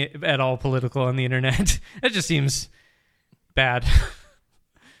at all political on the internet. It just seems bad.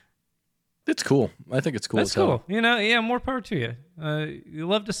 It's cool. I think it's cool. That's cool. More power to you. You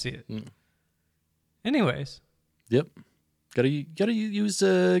love to see it. Anyways. Yep. Gotta use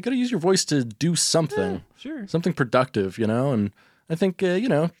your voice to do something. Sure. Something productive, and I think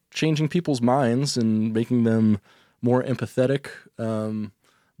changing people's minds and making them more empathetic,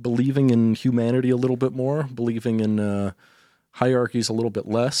 believing in humanity a little bit more, believing in hierarchies a little bit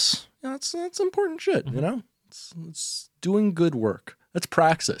less. That's important shit. It's doing good work. That's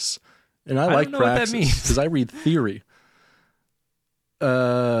praxis. And I like praxis because I read theory.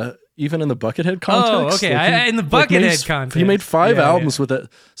 Even in the Buckethead context. Oh, okay. In the Buckethead context. He made 5 albums with it.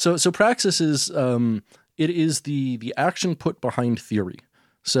 So praxis is it is the action put behind theory.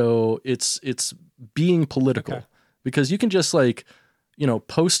 So it's being political because you can just like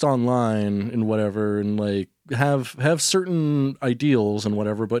post online and whatever and like have certain ideals and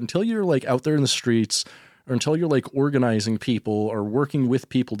whatever, but until you're like out there in the streets, or until you're like organizing people or working with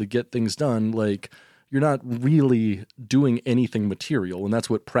people to get things done, like you're not really doing anything material. And that's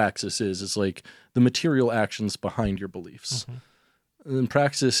what praxis is. It's like the material actions behind your beliefs. And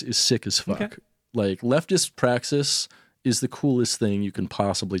praxis is sick as fuck. Okay. Like leftist praxis is the coolest thing you can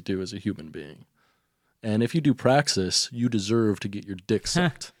possibly do as a human being. And if you do praxis, you deserve to get your dick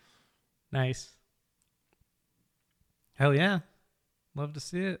sucked. Nice. Hell yeah. Love to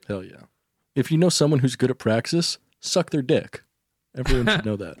see it. Hell yeah. If you know someone who's good at praxis, suck their dick. Everyone should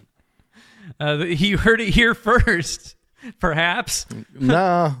know that. You heard it here first, perhaps.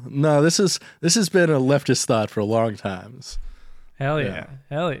 No. This has been a leftist thought for a long time. Hell yeah.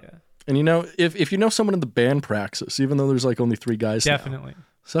 And if you know someone in the band Praxis, even though there's like only 3 guys, definitely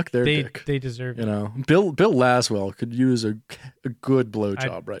suck their dick. They deserve it. Bill Laswell could use a good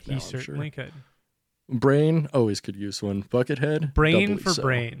blowjob right now. He certainly could. Brain always could use one. Buckethead, brain for so.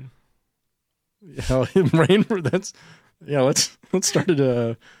 Brain. Brain for that's let's start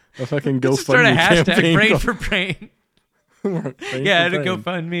a fucking GoFundMe start a hashtag campaign. Brain for Brain. Yeah, to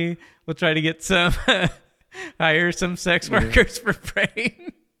GoFundMe. We'll try to get some, hire some sex workers for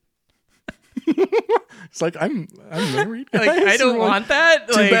praying. It's like I'm married. Like, guys. I don't We're like, want that.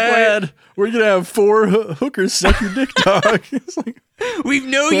 Too Like, bad. We're gonna have 4 hookers suck your dick, dog. It's like, we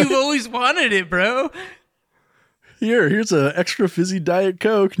know you've always wanted it, bro. here's a extra fizzy Diet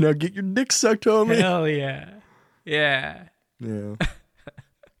Coke. Now get your dick sucked on me. Hell yeah. Yeah. Yeah.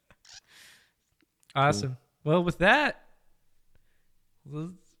 Awesome. Well, with that,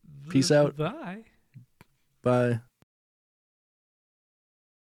 Peace out. Bye. Bye.